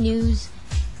E! News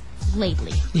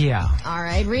lately. Yeah. All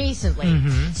right, recently.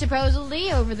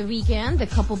 Supposedly, over the weekend, the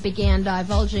couple began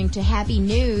divulging the happy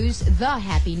news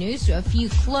to a few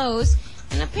close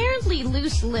and apparently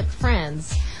loose-lipped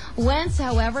friends. Wentz,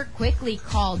 however, quickly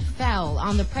called foul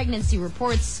on the pregnancy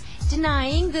reports,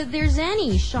 denying that there's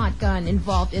any shotgun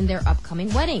involved in their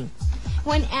upcoming wedding.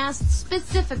 When asked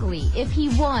specifically if he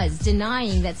was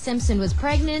denying that Simpson was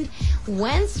pregnant,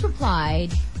 Wentz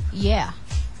replied, yeah.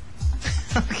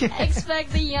 Okay.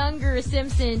 Expect the younger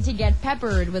Simpson to get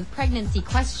peppered with pregnancy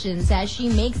questions as she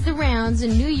makes the rounds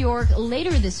in New York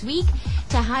later this week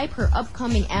to hype her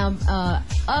upcoming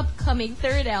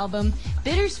third album,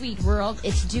 Bittersweet World.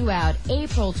 It's due out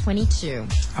April 22.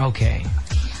 Okay.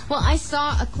 Well, I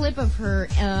saw a clip of her.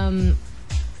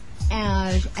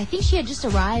 I think she had just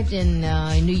arrived in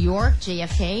New York,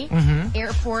 JFK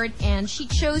airport, and she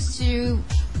chose to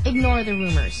ignore the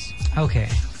rumors. Okay.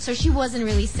 So she wasn't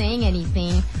really saying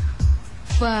anything.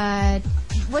 But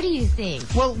what do you think?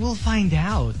 Well, we'll find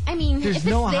out. I mean, There's if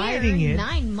no it's there hiding it.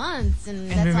 9 months,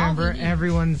 and that's remember, all we need.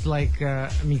 everyone's like,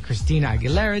 Christina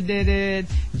Aguilera did it,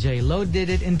 J-Lo did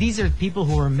it, and these are people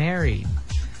who were married.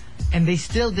 And they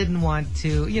still didn't want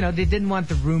to, they didn't want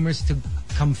the rumors to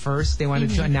come first. They wanted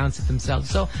to announce it themselves.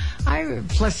 So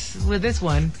plus with this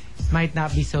one, might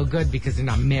not be so good because they're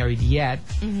not married yet.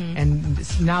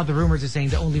 And now the rumors are saying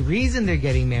the only reason they're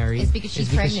getting married It's because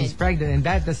she's pregnant. and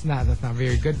that's not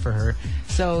very good for her.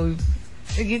 So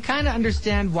you kind of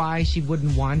understand why she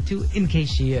wouldn't want to, in case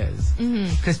she is,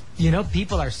 because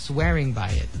people are swearing by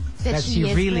it That she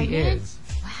is really pregnant? is.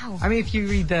 Wow. I mean, if you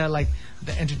read the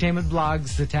entertainment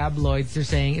blogs, the tabloids, they're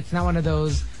saying it's not one of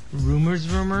those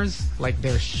rumors. Like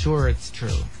they're sure it's true.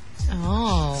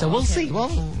 Oh. So we'll see. Well,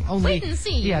 Wait and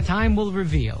see. Yeah, time will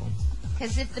reveal.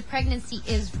 Because if the pregnancy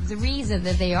is the reason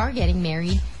that they are getting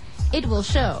married, it will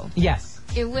show. Yes.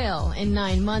 It will in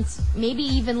 9 months, maybe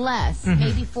even less,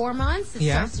 maybe 4 months. It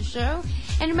starts to show.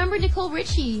 And remember, Nicole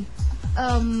Richie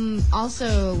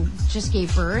also just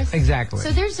gave birth. Exactly.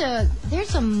 So there's a.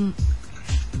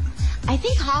 I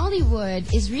think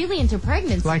Hollywood is really into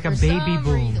pregnancy. Like a for baby some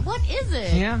boom. reason. What is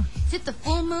it? Yeah. Is it the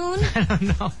full moon? I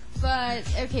don't know. But,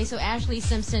 okay, so Ashley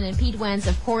Simpson and Pete Wentz,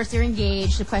 of course, they're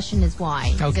engaged. The question is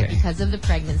why? Okay. Is it because of the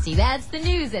pregnancy? That's the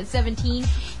news at 17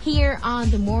 here on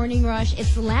The Morning Rush.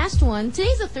 It's the last one.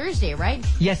 Today's a Thursday, right?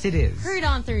 Yes, it is. Heard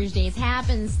on Thursdays.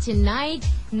 Happens tonight,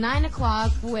 9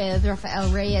 o'clock with Rafael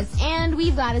Reyes. And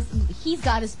he's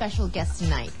got a special guest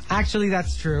tonight. Actually,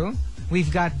 that's true. We've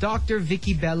got Dr.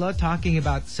 Vicky Bello talking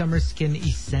about summer skin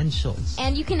essentials.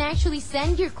 And you can actually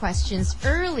send your questions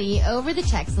early over the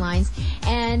text lines,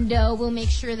 and we'll make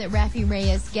sure that Rafi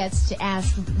Reyes gets to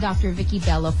ask Dr. Vicky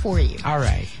Bello for you. All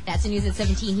right. That's the news at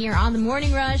 17 here on The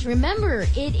Morning Rush. Remember,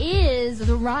 it is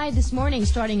The Ride this morning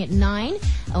starting at 9,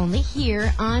 only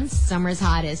here on Summer's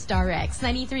Hottest, RX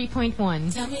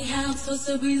 93.1. Tell me how I'm supposed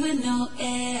to breathe with no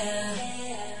air.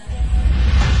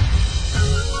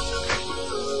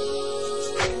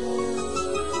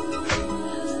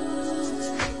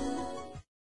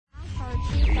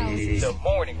 The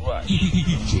Morning Rush.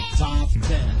 Top 10.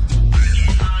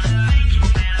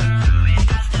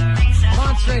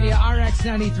 Monster Radio RX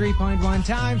 93.1.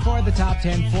 Time for the top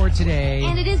 10 for today.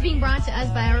 And it is being brought to us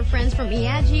by our friends from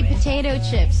Iaji Potato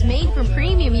Chips. Made from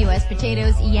premium U.S.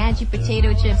 potatoes, Iaji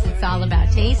Potato Chips. It's all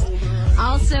about taste.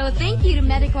 Also, thank you to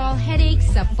Medical Headaches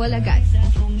sa Bulagat.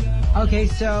 Okay,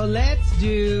 so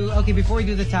before we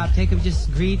do the top take, we just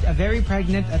greet a very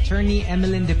pregnant attorney,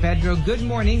 Emeline De Pedro. Good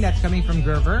morning. That's coming from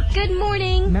Gerver. Good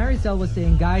morning. Maricel was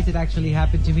saying, guys, it actually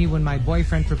happened to me when my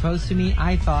boyfriend proposed to me.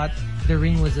 I thought the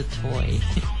ring was a toy,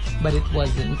 but it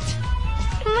wasn't.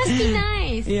 It must be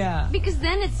nice. Yeah. Because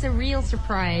then it's a real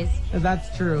surprise.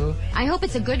 That's true. I hope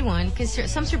it's a good one, because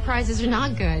some surprises are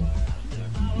not good.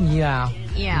 Yeah.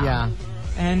 Yeah.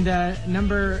 And also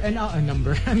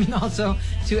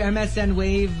to MSN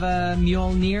Wave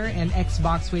Mjolnir and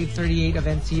Xbox Wave 38 of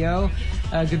NCO.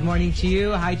 Good morning to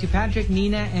you. Hi to Patrick,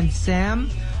 Nina, and Sam.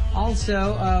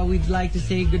 Also, we'd like to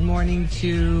say good morning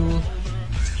to,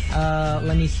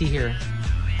 let me see here.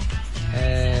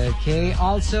 Okay,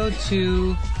 also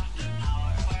to...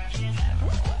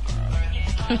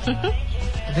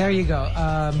 There you go.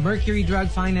 Mercury Drug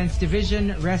Finance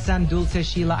Division, Resan, Dulce,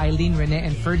 Sheila, Eileen, Rene,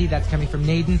 and Ferdy. That's coming from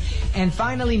Naden. And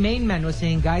finally, Main Man was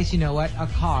saying, guys, you know what? A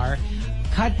car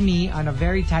cut me on a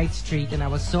very tight street, and I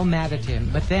was so mad at him.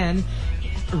 But then,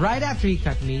 right after he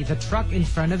cut me, the truck in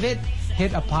front of it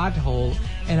hit a pothole,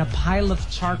 and a pile of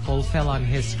charcoal fell on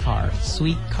his car.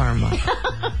 Sweet karma.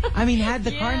 I mean, had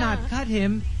the car not cut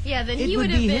him, then it he would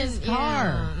have be been his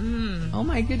car. Yeah. Oh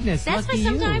my goodness. That's why lucky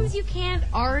sometimes you can't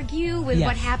argue with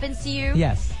what happens to you.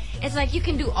 Yes. It's like you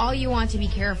can do all you want to be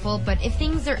careful, but if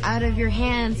things are out of your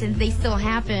hands and they still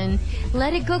happen,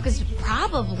 let it go, because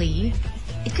probably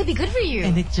it could be good for you.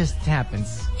 And it just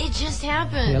happens. It just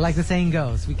happens. Yeah, like the saying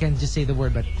goes, we can't just say the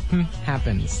word, but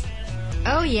happens.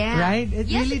 Oh, yeah. Right?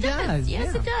 It really does.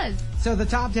 Yes, it does. So the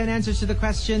top 10 answers to the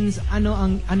questions,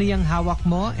 ano yang hawak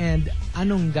mo and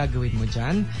anong gagawin mo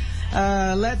dyan?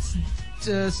 Let's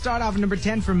start off number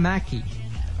 10 from Maki.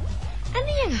 Ano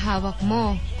yung hawak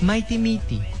mo?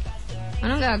 Mighty-meaty.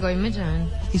 Anong gagawin mo dyan?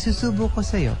 Isusubo ko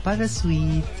sa'yo para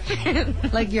sweet.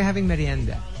 Like you're having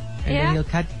merienda. And then you'll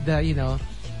cut the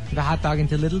hot dog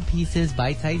into little pieces,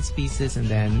 bite-sized pieces, and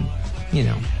then, You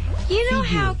know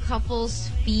how couples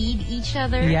feed each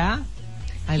other? Yeah?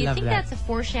 I love that. Do you think that's a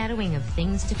foreshadowing of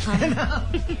things to come?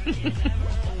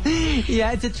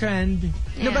 Yeah, it's a trend.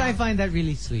 Yeah. No, but I find that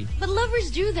really sweet. But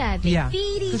lovers do that. They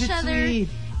feed each other. Sweet.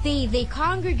 They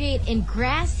congregate in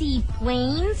grassy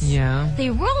plains. Yeah. They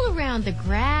roll around the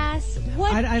grass.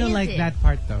 I don't like that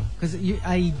part though, because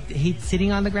I hate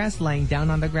sitting on the grass, lying down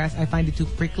on the grass. I find it too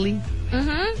prickly.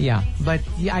 Mm-hmm. Yeah, but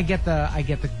I get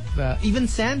the even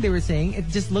sand. They were saying it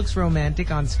just looks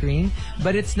romantic on screen,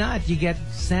 but it's not. You get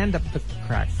sand up the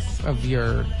cracks of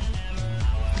your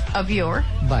Of your?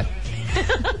 But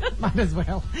might as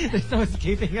well. There's no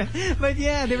escaping it. But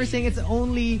yeah, they were saying it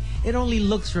only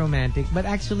looks romantic, but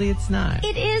actually it's not.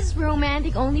 It is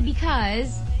romantic only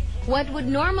because what would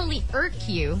normally irk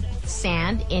you,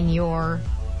 sand in your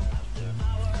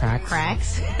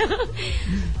cracks,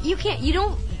 you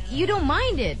don't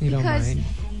mind it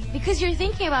because you're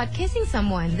thinking about kissing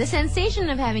someone. The sensation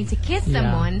of having to kiss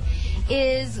someone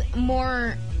is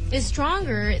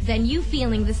stronger than you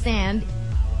feeling the sand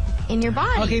in your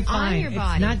body. Okay, fine. On your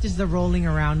body. It's not just the rolling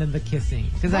around and the kissing.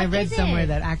 Because I read somewhere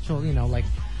that actual, like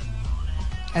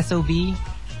SOB.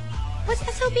 What's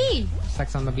SOB?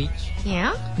 Sex on the beach.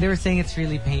 Yeah? They were saying it's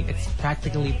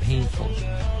practically painful.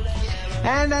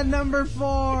 And at number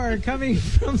 4, coming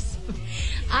from...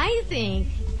 I think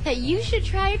that you should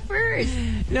try it first.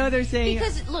 No, they're saying...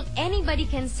 Because, look, anybody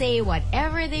can say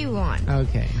whatever they want.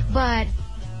 Okay. But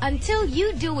until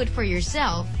you do it for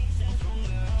yourself,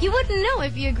 you wouldn't know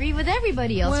if you agree with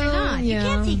everybody else or not. Yeah. You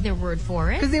can't take their word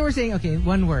for it. Because they were saying, okay,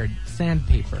 one word,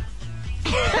 sandpaper.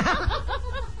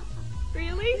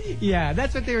 Really? Yeah,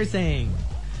 that's what they were saying.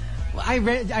 Well, I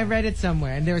read it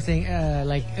somewhere, and they were saying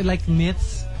like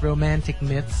myths, romantic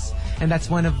myths, and that's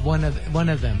one of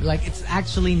them. Like, it's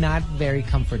actually not very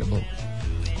comfortable.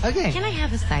 Okay. Can I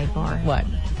have a sidebar? What?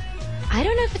 I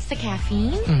don't know if it's the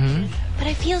caffeine, but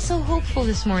I feel so hopeful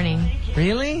this morning.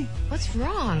 Really? What's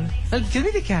wrong? Well, it could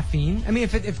be the caffeine. I mean,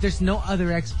 if there's no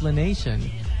other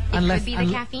explanation, It could be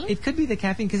the caffeine? It could be the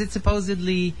caffeine because it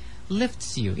supposedly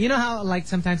lifts you. You know how like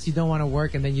sometimes you don't want to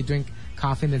work and then you drink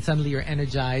coffee and then suddenly you're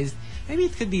energized. Maybe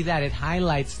it could be that it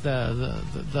highlights the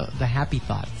happy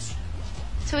thoughts.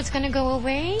 So it's gonna go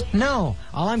away? No,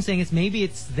 all I'm saying is maybe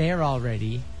it's there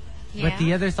already, but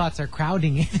the other thoughts are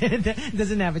crowding it. It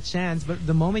doesn't have a chance. But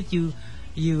the moment you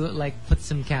like put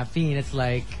some caffeine, it's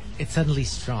like it's suddenly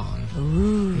strong.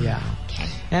 Ooh. Yeah. Okay.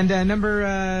 And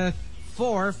number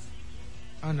 4.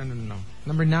 Oh no.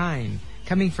 Number 9,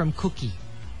 coming from Cookie.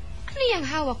 Ano yung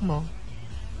hawak mo?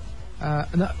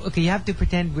 No, okay, you have to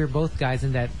pretend we're both guys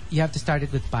and that you have to start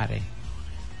it with pare.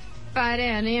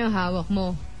 Pare, ano yung hawak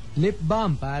mo? Lip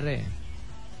balm, pare.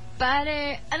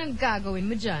 Pare, anong gagawin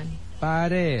mo dyan?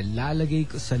 Pare, lalagay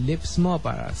ko sa lips mo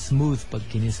para smooth pag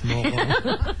kinis mo ko.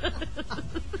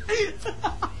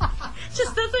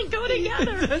 Just doesn't go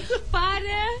together.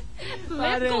 Pare,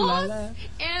 lip gloss,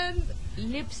 and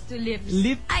lips to lips.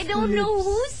 I don't know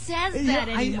who says that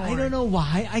anymore. I don't know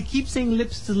why. I keep saying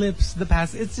lips to lips the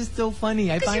past. It's just so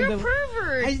funny. Because you're a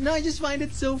pervert. I just find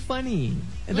it so funny.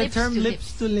 The Lips term to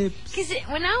lips to lips. Because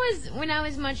when I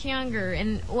was much younger,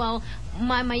 and well,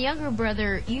 my younger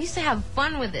brother used to have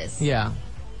fun with this. Yeah.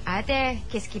 Ate,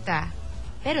 kiss kita.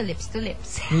 Pero lips to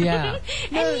lips. Yeah.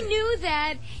 And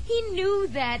he knew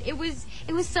that it was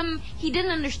some, he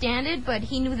didn't understand it, but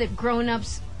he knew that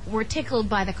grown-ups were tickled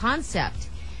by the concept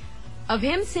of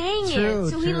him saying it.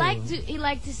 So he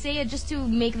liked to say it just to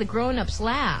make the grown-ups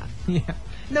laugh. Yeah.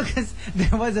 No, because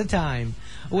there was a time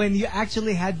when you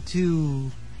actually had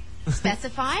to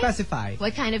specify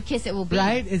what kind of kiss it will be.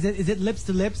 Right? Is it lips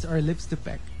to lips or lips to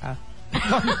peck?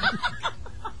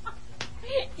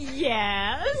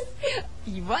 Yes.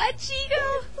 What,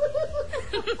 Chico?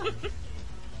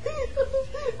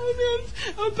 I meant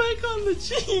a peck on the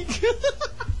cheek.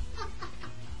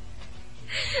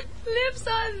 Lips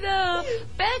on the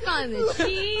peck on the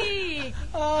cheek.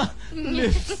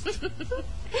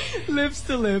 Lips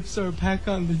to lips or peck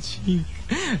on the cheek.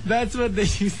 That's what they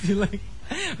used to like.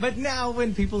 But now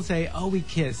when people say, "Oh, we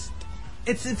kissed,"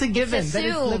 it's a given that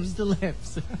it's lips to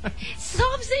lips.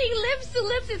 Stop saying lips to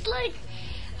lips. It's like,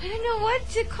 I don't know what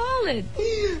to call it.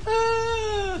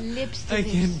 Lips to lips. I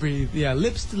can't breathe. Yeah,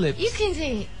 lips to lips. You can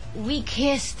say, "We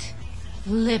kissed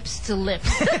lips to lips."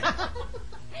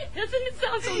 Doesn't it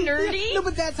sound so nerdy? Yeah, no,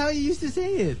 but that's how you used to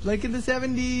say it. Like in the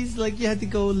 70s, like you had to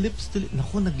go lips to lips.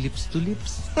 Naku, nag-lips to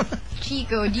lips.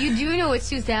 Chico, you do know it's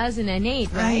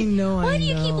 2008, right? I know, Why do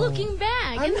you keep looking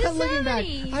back? I'm in not the looking 70s?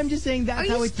 back. I'm just saying that's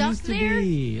how it used to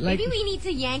be. Like, maybe we need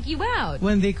to yank you out.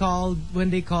 When they called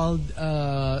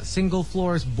single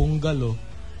floors bungalow,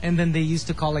 and then they used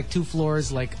to call like 2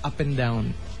 floors like up and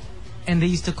down, and they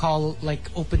used to call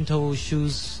like open toe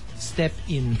shoes step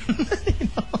in. You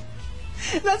know?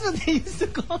 That's what they used to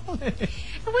call it.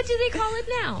 And what do they call it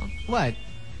now? What?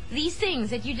 These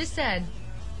things that you just said.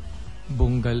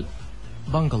 Bungalow.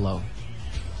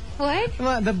 What?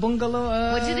 The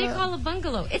bungalow. What do they call a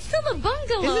bungalow? It's still a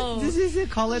bungalow. Is it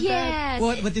call it yes.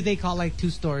 that? What do they call like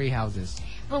 2-story houses?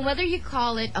 Well, whether you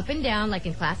call it up and down, like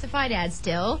in classified ads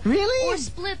still. Really? Or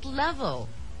split level.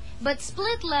 But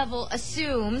split level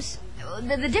assumes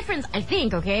the difference, I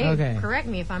think, okay? Correct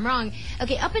me if I'm wrong.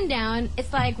 Okay, up and down,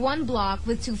 it's like one block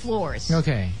with 2 floors.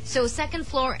 Okay. So second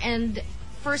floor and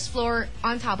first floor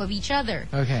on top of each other.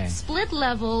 Okay. Split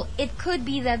level, it could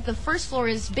be that the first floor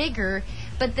is bigger,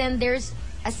 but then there's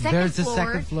a second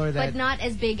floor, but not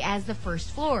as big as the first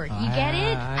floor. You get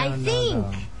it? I think.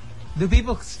 Do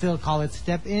people still call it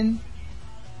step in?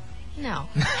 No.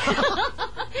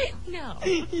 No.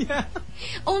 Yeah.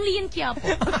 Only in Quiapo.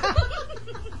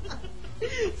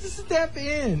 Step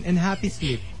in and happy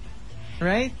sleep.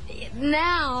 Right?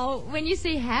 Now, when you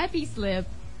say happy slip,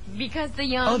 because the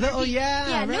young...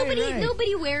 right,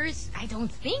 nobody wears... I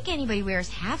don't think anybody wears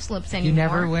half slips anymore. You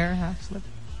never wear half slip?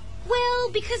 Well,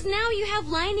 because now you have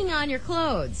lining on your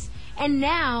clothes. And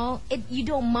now, you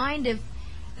don't mind if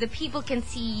the people can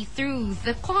see through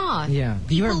the cloth. Yeah.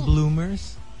 Do you wear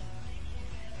bloomers?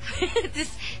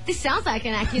 This sounds like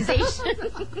an accusation.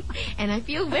 And I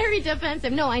feel very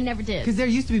defensive. No, I never did. Because there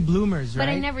used to be bloomers, right?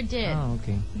 But I never did. Oh,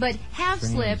 okay. But half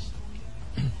slip,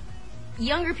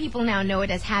 younger people now know it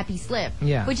as Happy Slip.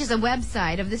 Yeah. Which is a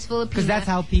website of this Filipino because that's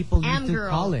how people used to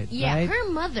call it, yeah, right? her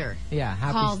mother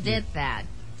Happy called Slip. it that.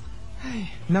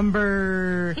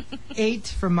 Number 8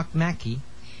 from Maknaki.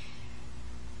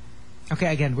 Okay,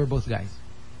 again, we're both guys.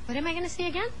 What am I going to say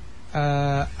again?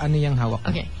 Ano yung hawak mo?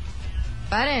 Okay.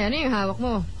 Pare, ano yung hawak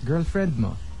mo? Girlfriend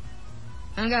mo.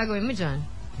 Anong gagawin mo dyan?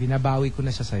 Binabawi ko na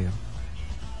siya sa'yo.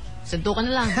 Santo ka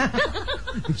na lang.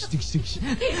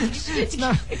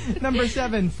 Number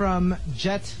 7 from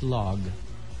Jetlog.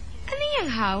 Ano yung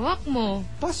hawak mo?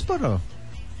 Posporo.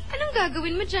 Anong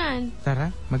gagawin mo dyan?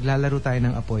 Tara, maglalaro tayo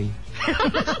ng apoy.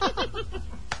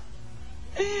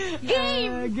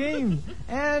 Game.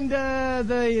 And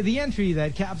the entry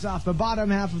that caps off the bottom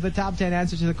half of the top 10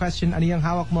 answers to the question, ano yung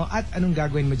hawak mo at anong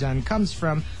gagawin mo dyan, comes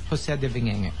from Jose de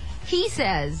Vingenge. He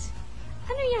says,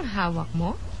 ano yung hawak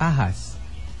mo? Ahas.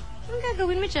 Anong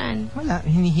gagawin mo dyan? Wala,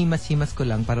 hinihimas-himas ko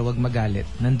lang para wag magalit.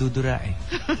 Nandudura eh.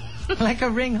 Like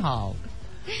a ring haul.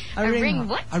 A ring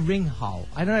what? A ring haul.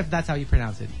 I don't know if that's how you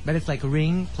pronounce it, but it's like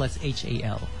ring plus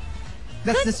HAL.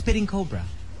 That's the spitting cobra.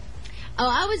 Oh,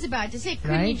 I was about to say,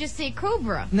 couldn't you just say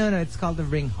cobra? No, it's called the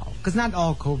ring haul. Because not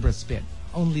all cobras spit.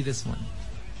 Only this one.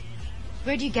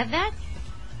 Where do you get that?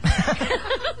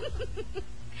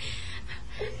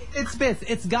 It spits.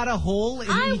 It's got a hole.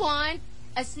 I want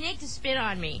a snake to spit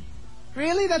on me.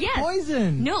 Really? That's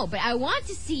poison. No, but I want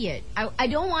to see it. I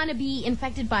don't want to be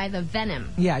infected by the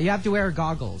venom. Yeah, you have to wear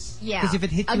goggles. Yeah. Because if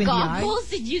it hits you in the eye... Goggles?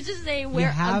 Did you just say wear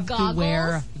you have goggles? to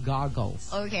wear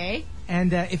goggles. Okay.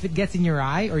 And if it gets in your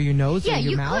eye or your nose or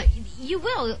your mouth... You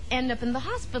will end up in the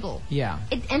hospital. Yeah.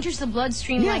 It enters the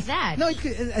bloodstream like that. No,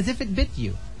 as if it bit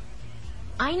you.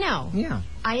 I know. Yeah.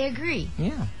 I agree.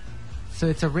 Yeah. So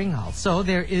it's a ring haul. So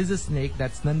there is a snake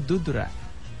that's nandudura.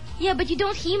 Yeah, but you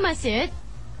don't himas it.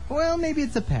 Well, maybe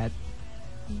it's a pet.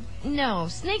 No,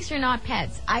 snakes are not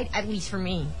pets. At least for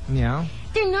me. Yeah.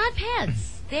 They're not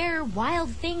pets. They're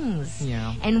wild things.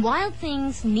 Yeah. And wild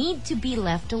things need to be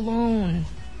left alone.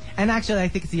 And actually, I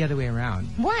think it's the other way around.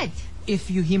 What? If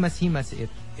you himas it,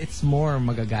 it's more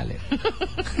magagalit.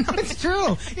 No, it's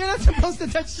true. You're not supposed to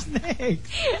touch snakes.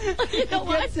 You know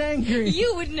what? It gets angry.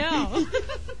 You would know.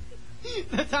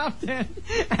 The top 10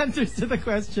 answers to the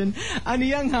question, ano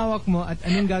yung hawak mo at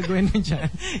anong gagawin mo dyan?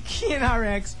 Key in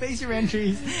RX, space your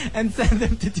entries, and send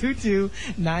them to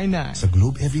 2299. Sa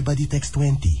Globe, everybody text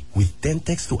 20 with 10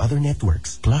 texts to other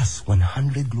networks plus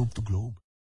 100 Globe to Globe.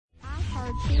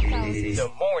 The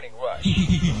Morning Rush.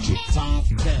 Top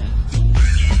 10.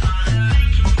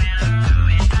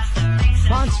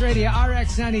 Bounce Radio,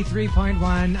 RX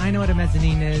 93.1. I know what a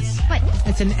mezzanine is. What?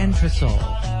 It's an entresol.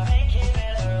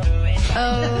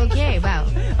 Okay, wow.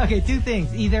 Okay, two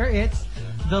things. Either it's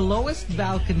the lowest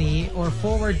balcony or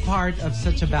forward part of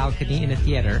such a balcony in a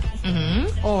theater,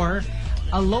 or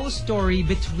a low story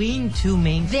between two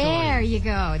main stories. There you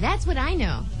go. That's what I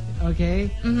know. Okay,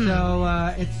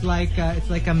 so it's like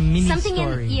a mini Something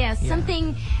story.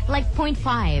 Something like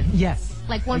 0.5. Yes,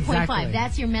 like 1.5. Exactly.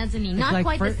 That's your mezzanine. It's Not like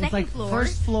quite the second it's like floor.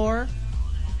 First floor,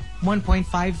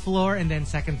 1.5 floor, and then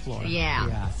second floor.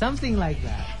 Yeah, something like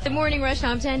that. The Morning Rush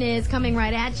Top 10 is coming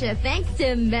right at you. Thanks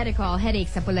to Medical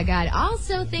Headaches sa Pulagad.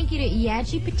 Also, thank you to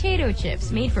Iachi Potato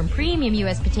Chips, made from premium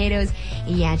U.S. potatoes.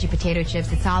 Iachi Potato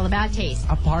Chips, it's all about taste.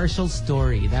 A partial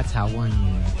story. That's how one...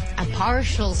 A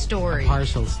partial story. A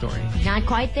partial story. Not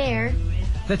quite there.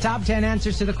 The top 10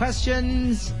 answers to the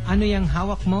questions, ano yung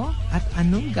hawak mo at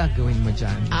anong gagawin mo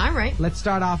dyan? All right. Let's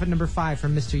start off at number 5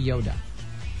 from Mr. Yoda.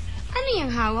 Ano yung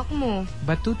hawak mo?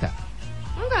 Batuta.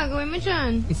 Anong gagawin mo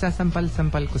dyan?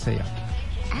 Isasampal-sampal ko sa'yo.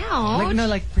 Ouch.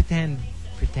 Like pretend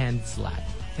slap.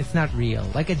 It's not real.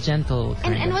 Like a gentle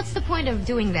kind And of. what's the point of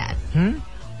doing that?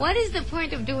 What is the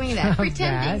point of doing that?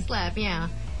 Pretending That? slap, yeah.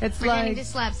 It's Pretending like, to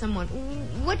slap someone.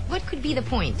 What could be the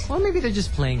point? well, maybe they're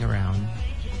just playing around.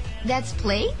 That's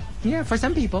play? Yeah, for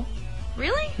some people.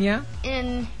 Really? Yeah.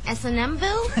 In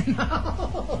S&Mville?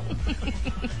 No.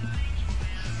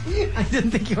 I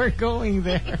didn't think you were going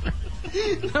there.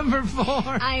 Number 4.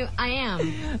 I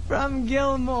am. From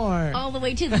Gilmore. All the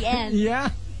way to the end. Yeah.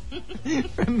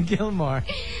 From Gilmore.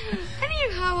 Ano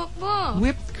yung hawak mo?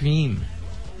 Whipped cream.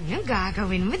 Anong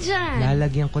gagawin mo dyan?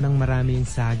 Lalagyan ko ng marami yung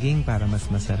saging para mas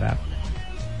masarap.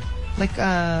 Like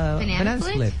banana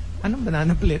split. Anong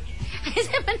banana split? I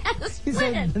said banana You split.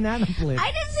 said banana split. I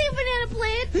didn't say banana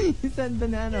split. You said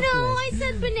banana No, split. I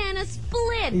said banana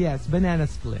split. Yes, banana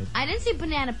split. I didn't say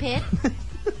banana pit.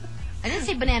 I didn't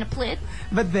say banana plit.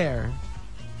 But there.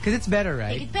 Because it's better,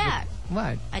 right? Take it back.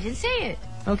 What? I didn't say it.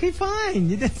 Okay, fine.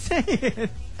 You didn't say it.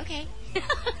 Okay.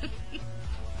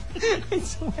 I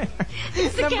swear.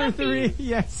 It's the Number caffeine. 3,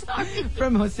 yes. Sorry.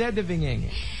 From Jose de Binging.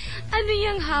 Ano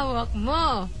yung hawak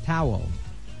mo? Towel.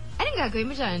 Anong gagawin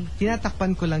mo dyan?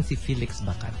 Tinatakpan ko lang si Felix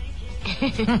Bacat.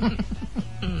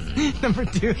 Number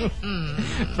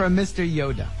 2. From Mr.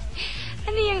 Yoda.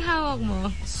 Ano yung hawak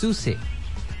mo? Susi.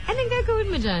 Anong gagawin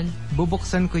mo dyan?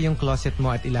 Bubuksan ko yung closet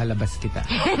mo at ilalabas kita.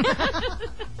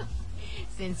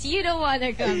 Since you don't want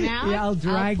to come out, Yeah, I'll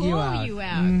drag pull you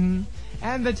out. Mhm.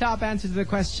 And the top answer to the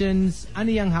questions, ano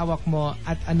yung hawak mo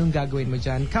at anong gagawin mo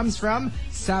dyan, comes from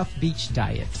South Beach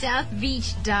Diet. South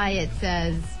Beach Diet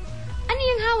says, ano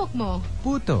yung hawak mo?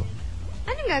 Puto.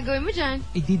 Anong gagawin mo dyan?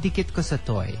 Ididikit ko sa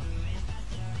toy.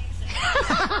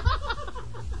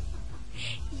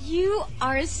 You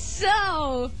are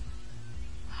so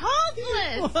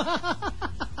hopeless.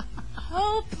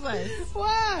 Hopeless.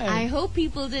 Why? I hope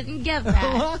people didn't get that.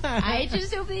 Why? I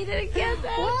just hope they didn't get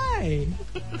that. Why?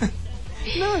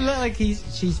 No, like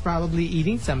she's probably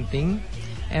eating something,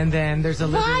 and then there's a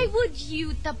little. Why would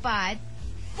you tapat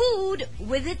food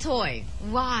with a toy?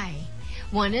 Why?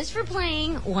 One is for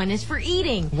playing, one is for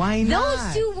eating. Why not?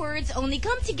 Those two words only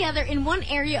come together in one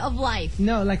area of life.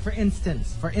 No, like for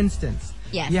instance.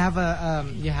 Yes. You have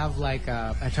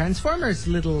a Transformers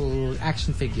little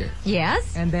action figure.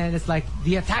 Yes. And then it's like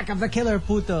the attack of the killer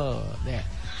puto. There.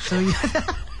 So you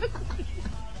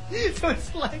so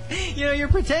it's like, you're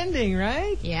pretending,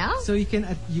 right? Yeah. So you can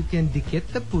dikit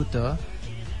the puto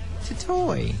to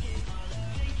toy.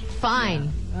 Fine.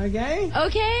 Okay?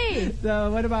 Okay. So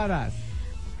what about us?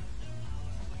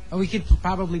 Oh, we could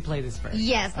probably play this first.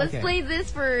 Yes, let's Okay. play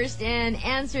this first and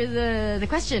answer the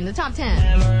question, the top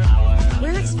 10.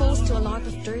 We're exposed to a lot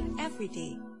of dirt every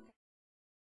day.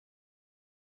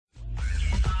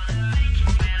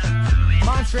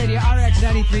 Monster Radio RX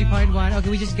 93.1. Okay,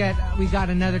 we got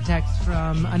another text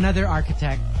from another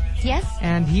architect, Yes?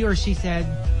 and he or she said,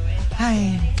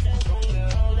 "Hi,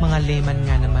 mga layman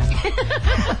nga naman."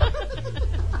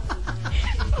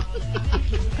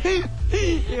 Okay.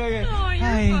 Oh, you're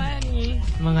Hi, funny.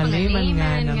 mga layman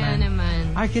nga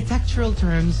naman. Architectural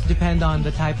terms depend on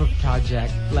the type of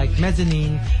project. Like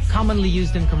mezzanine, commonly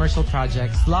used in commercial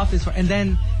projects. Loft is for, and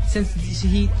then since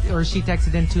he or she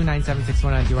texted in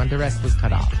 2976191, the rest was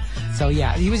cut off. So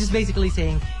yeah, he was just basically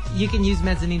saying you can use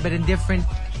mezzanine, but in different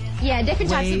Different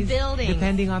types ways of buildings.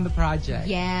 depending on the project.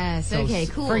 Yes, So okay,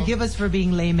 cool. Forgive us for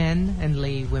being laymen and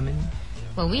lay women.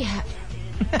 Well, we have...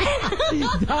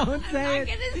 Don't say I'm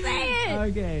it. gonna say it.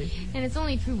 Okay. And it's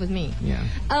only true with me. Yeah.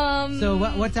 So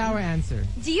what's our answer?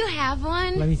 Do you have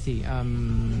one? Let me see.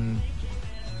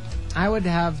 I would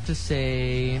have to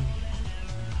say.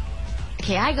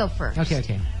 Okay, I go first.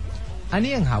 Okay. Ano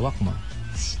yung hawak mo?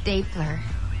 Stapler.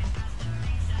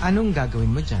 Anong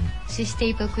gagawin mo dyan?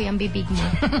 Si-staple ko yung bibig mo.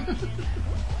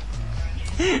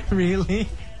 Really?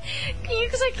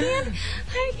 Because I can't...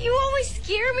 You always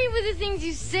scare me with the things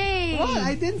you say. What?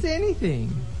 I didn't say anything.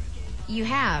 You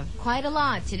have. Quite a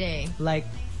lot today. Like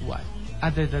what?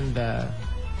 Other than the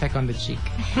peck on the cheek.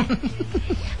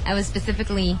 I was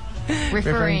specifically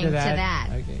referring to that.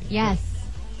 Okay. Yes.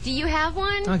 Do you have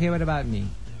one? Okay, what about me?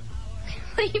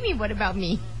 What do you mean, what about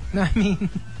me? No, I mean...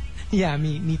 Yeah,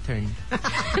 me turn.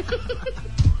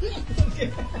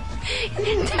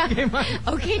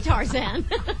 Okay, Tarzan.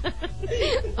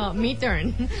 Me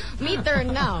turn. Me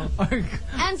turn now. Or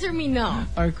Answer me no.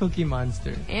 or Cookie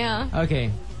Monster. Yeah.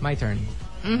 Okay, my turn.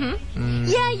 Mm-hmm.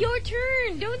 Yeah, your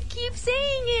turn. Don't keep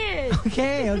saying it.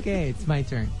 Okay, it's my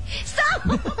turn. Stop.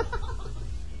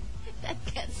 That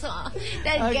gets on.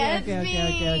 That gets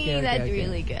me. That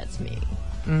really gets me.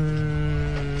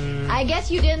 I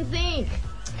guess you didn't think.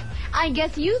 I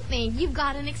guess you think you've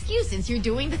got an excuse since you're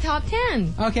doing the top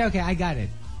 10. Okay, I got it.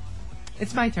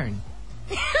 It's my turn.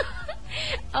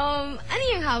 Ano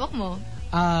yung hawak mo?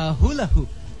 Hula hoop.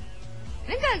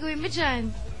 Anong gagawin mo dyan?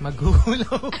 Maghula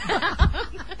hoop.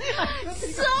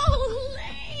 So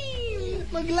lame!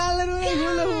 Maglalaro ng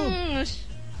hula hoop.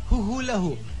 Huhula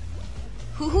hoop.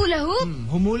 Huhula hoop?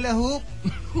 Humula hoop.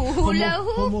 Huhula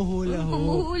hoop? Humuhula hoop.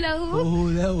 Humuhula hoop?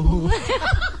 Huhula hoop.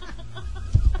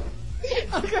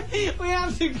 Okay, we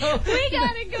have to go. We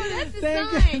gotta go. That's the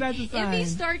sign. That's a sign. If you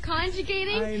start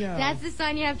conjugating, I know. that's the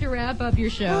sign you have to wrap up your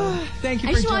show. Thank you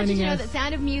I for just wanted you joining to know us. that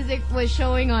Sound of Music was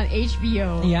showing on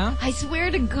HBO. Yeah? I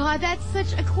swear to God, that's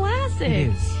such a classic.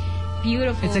 It is.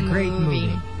 Beautiful. It's a great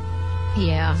movie.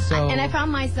 Yeah. So- And I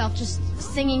found myself just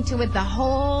singing to it the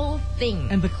whole thing.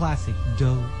 And the classic,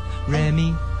 Do, Re,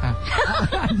 Mi.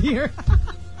 Dear.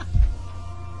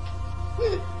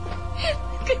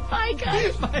 Goodbye,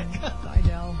 guys. Bye, guys. Bye,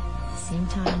 Del. Same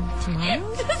time tomorrow.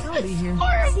 This I'll be here.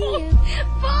 Horrible. See you.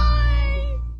 Bye.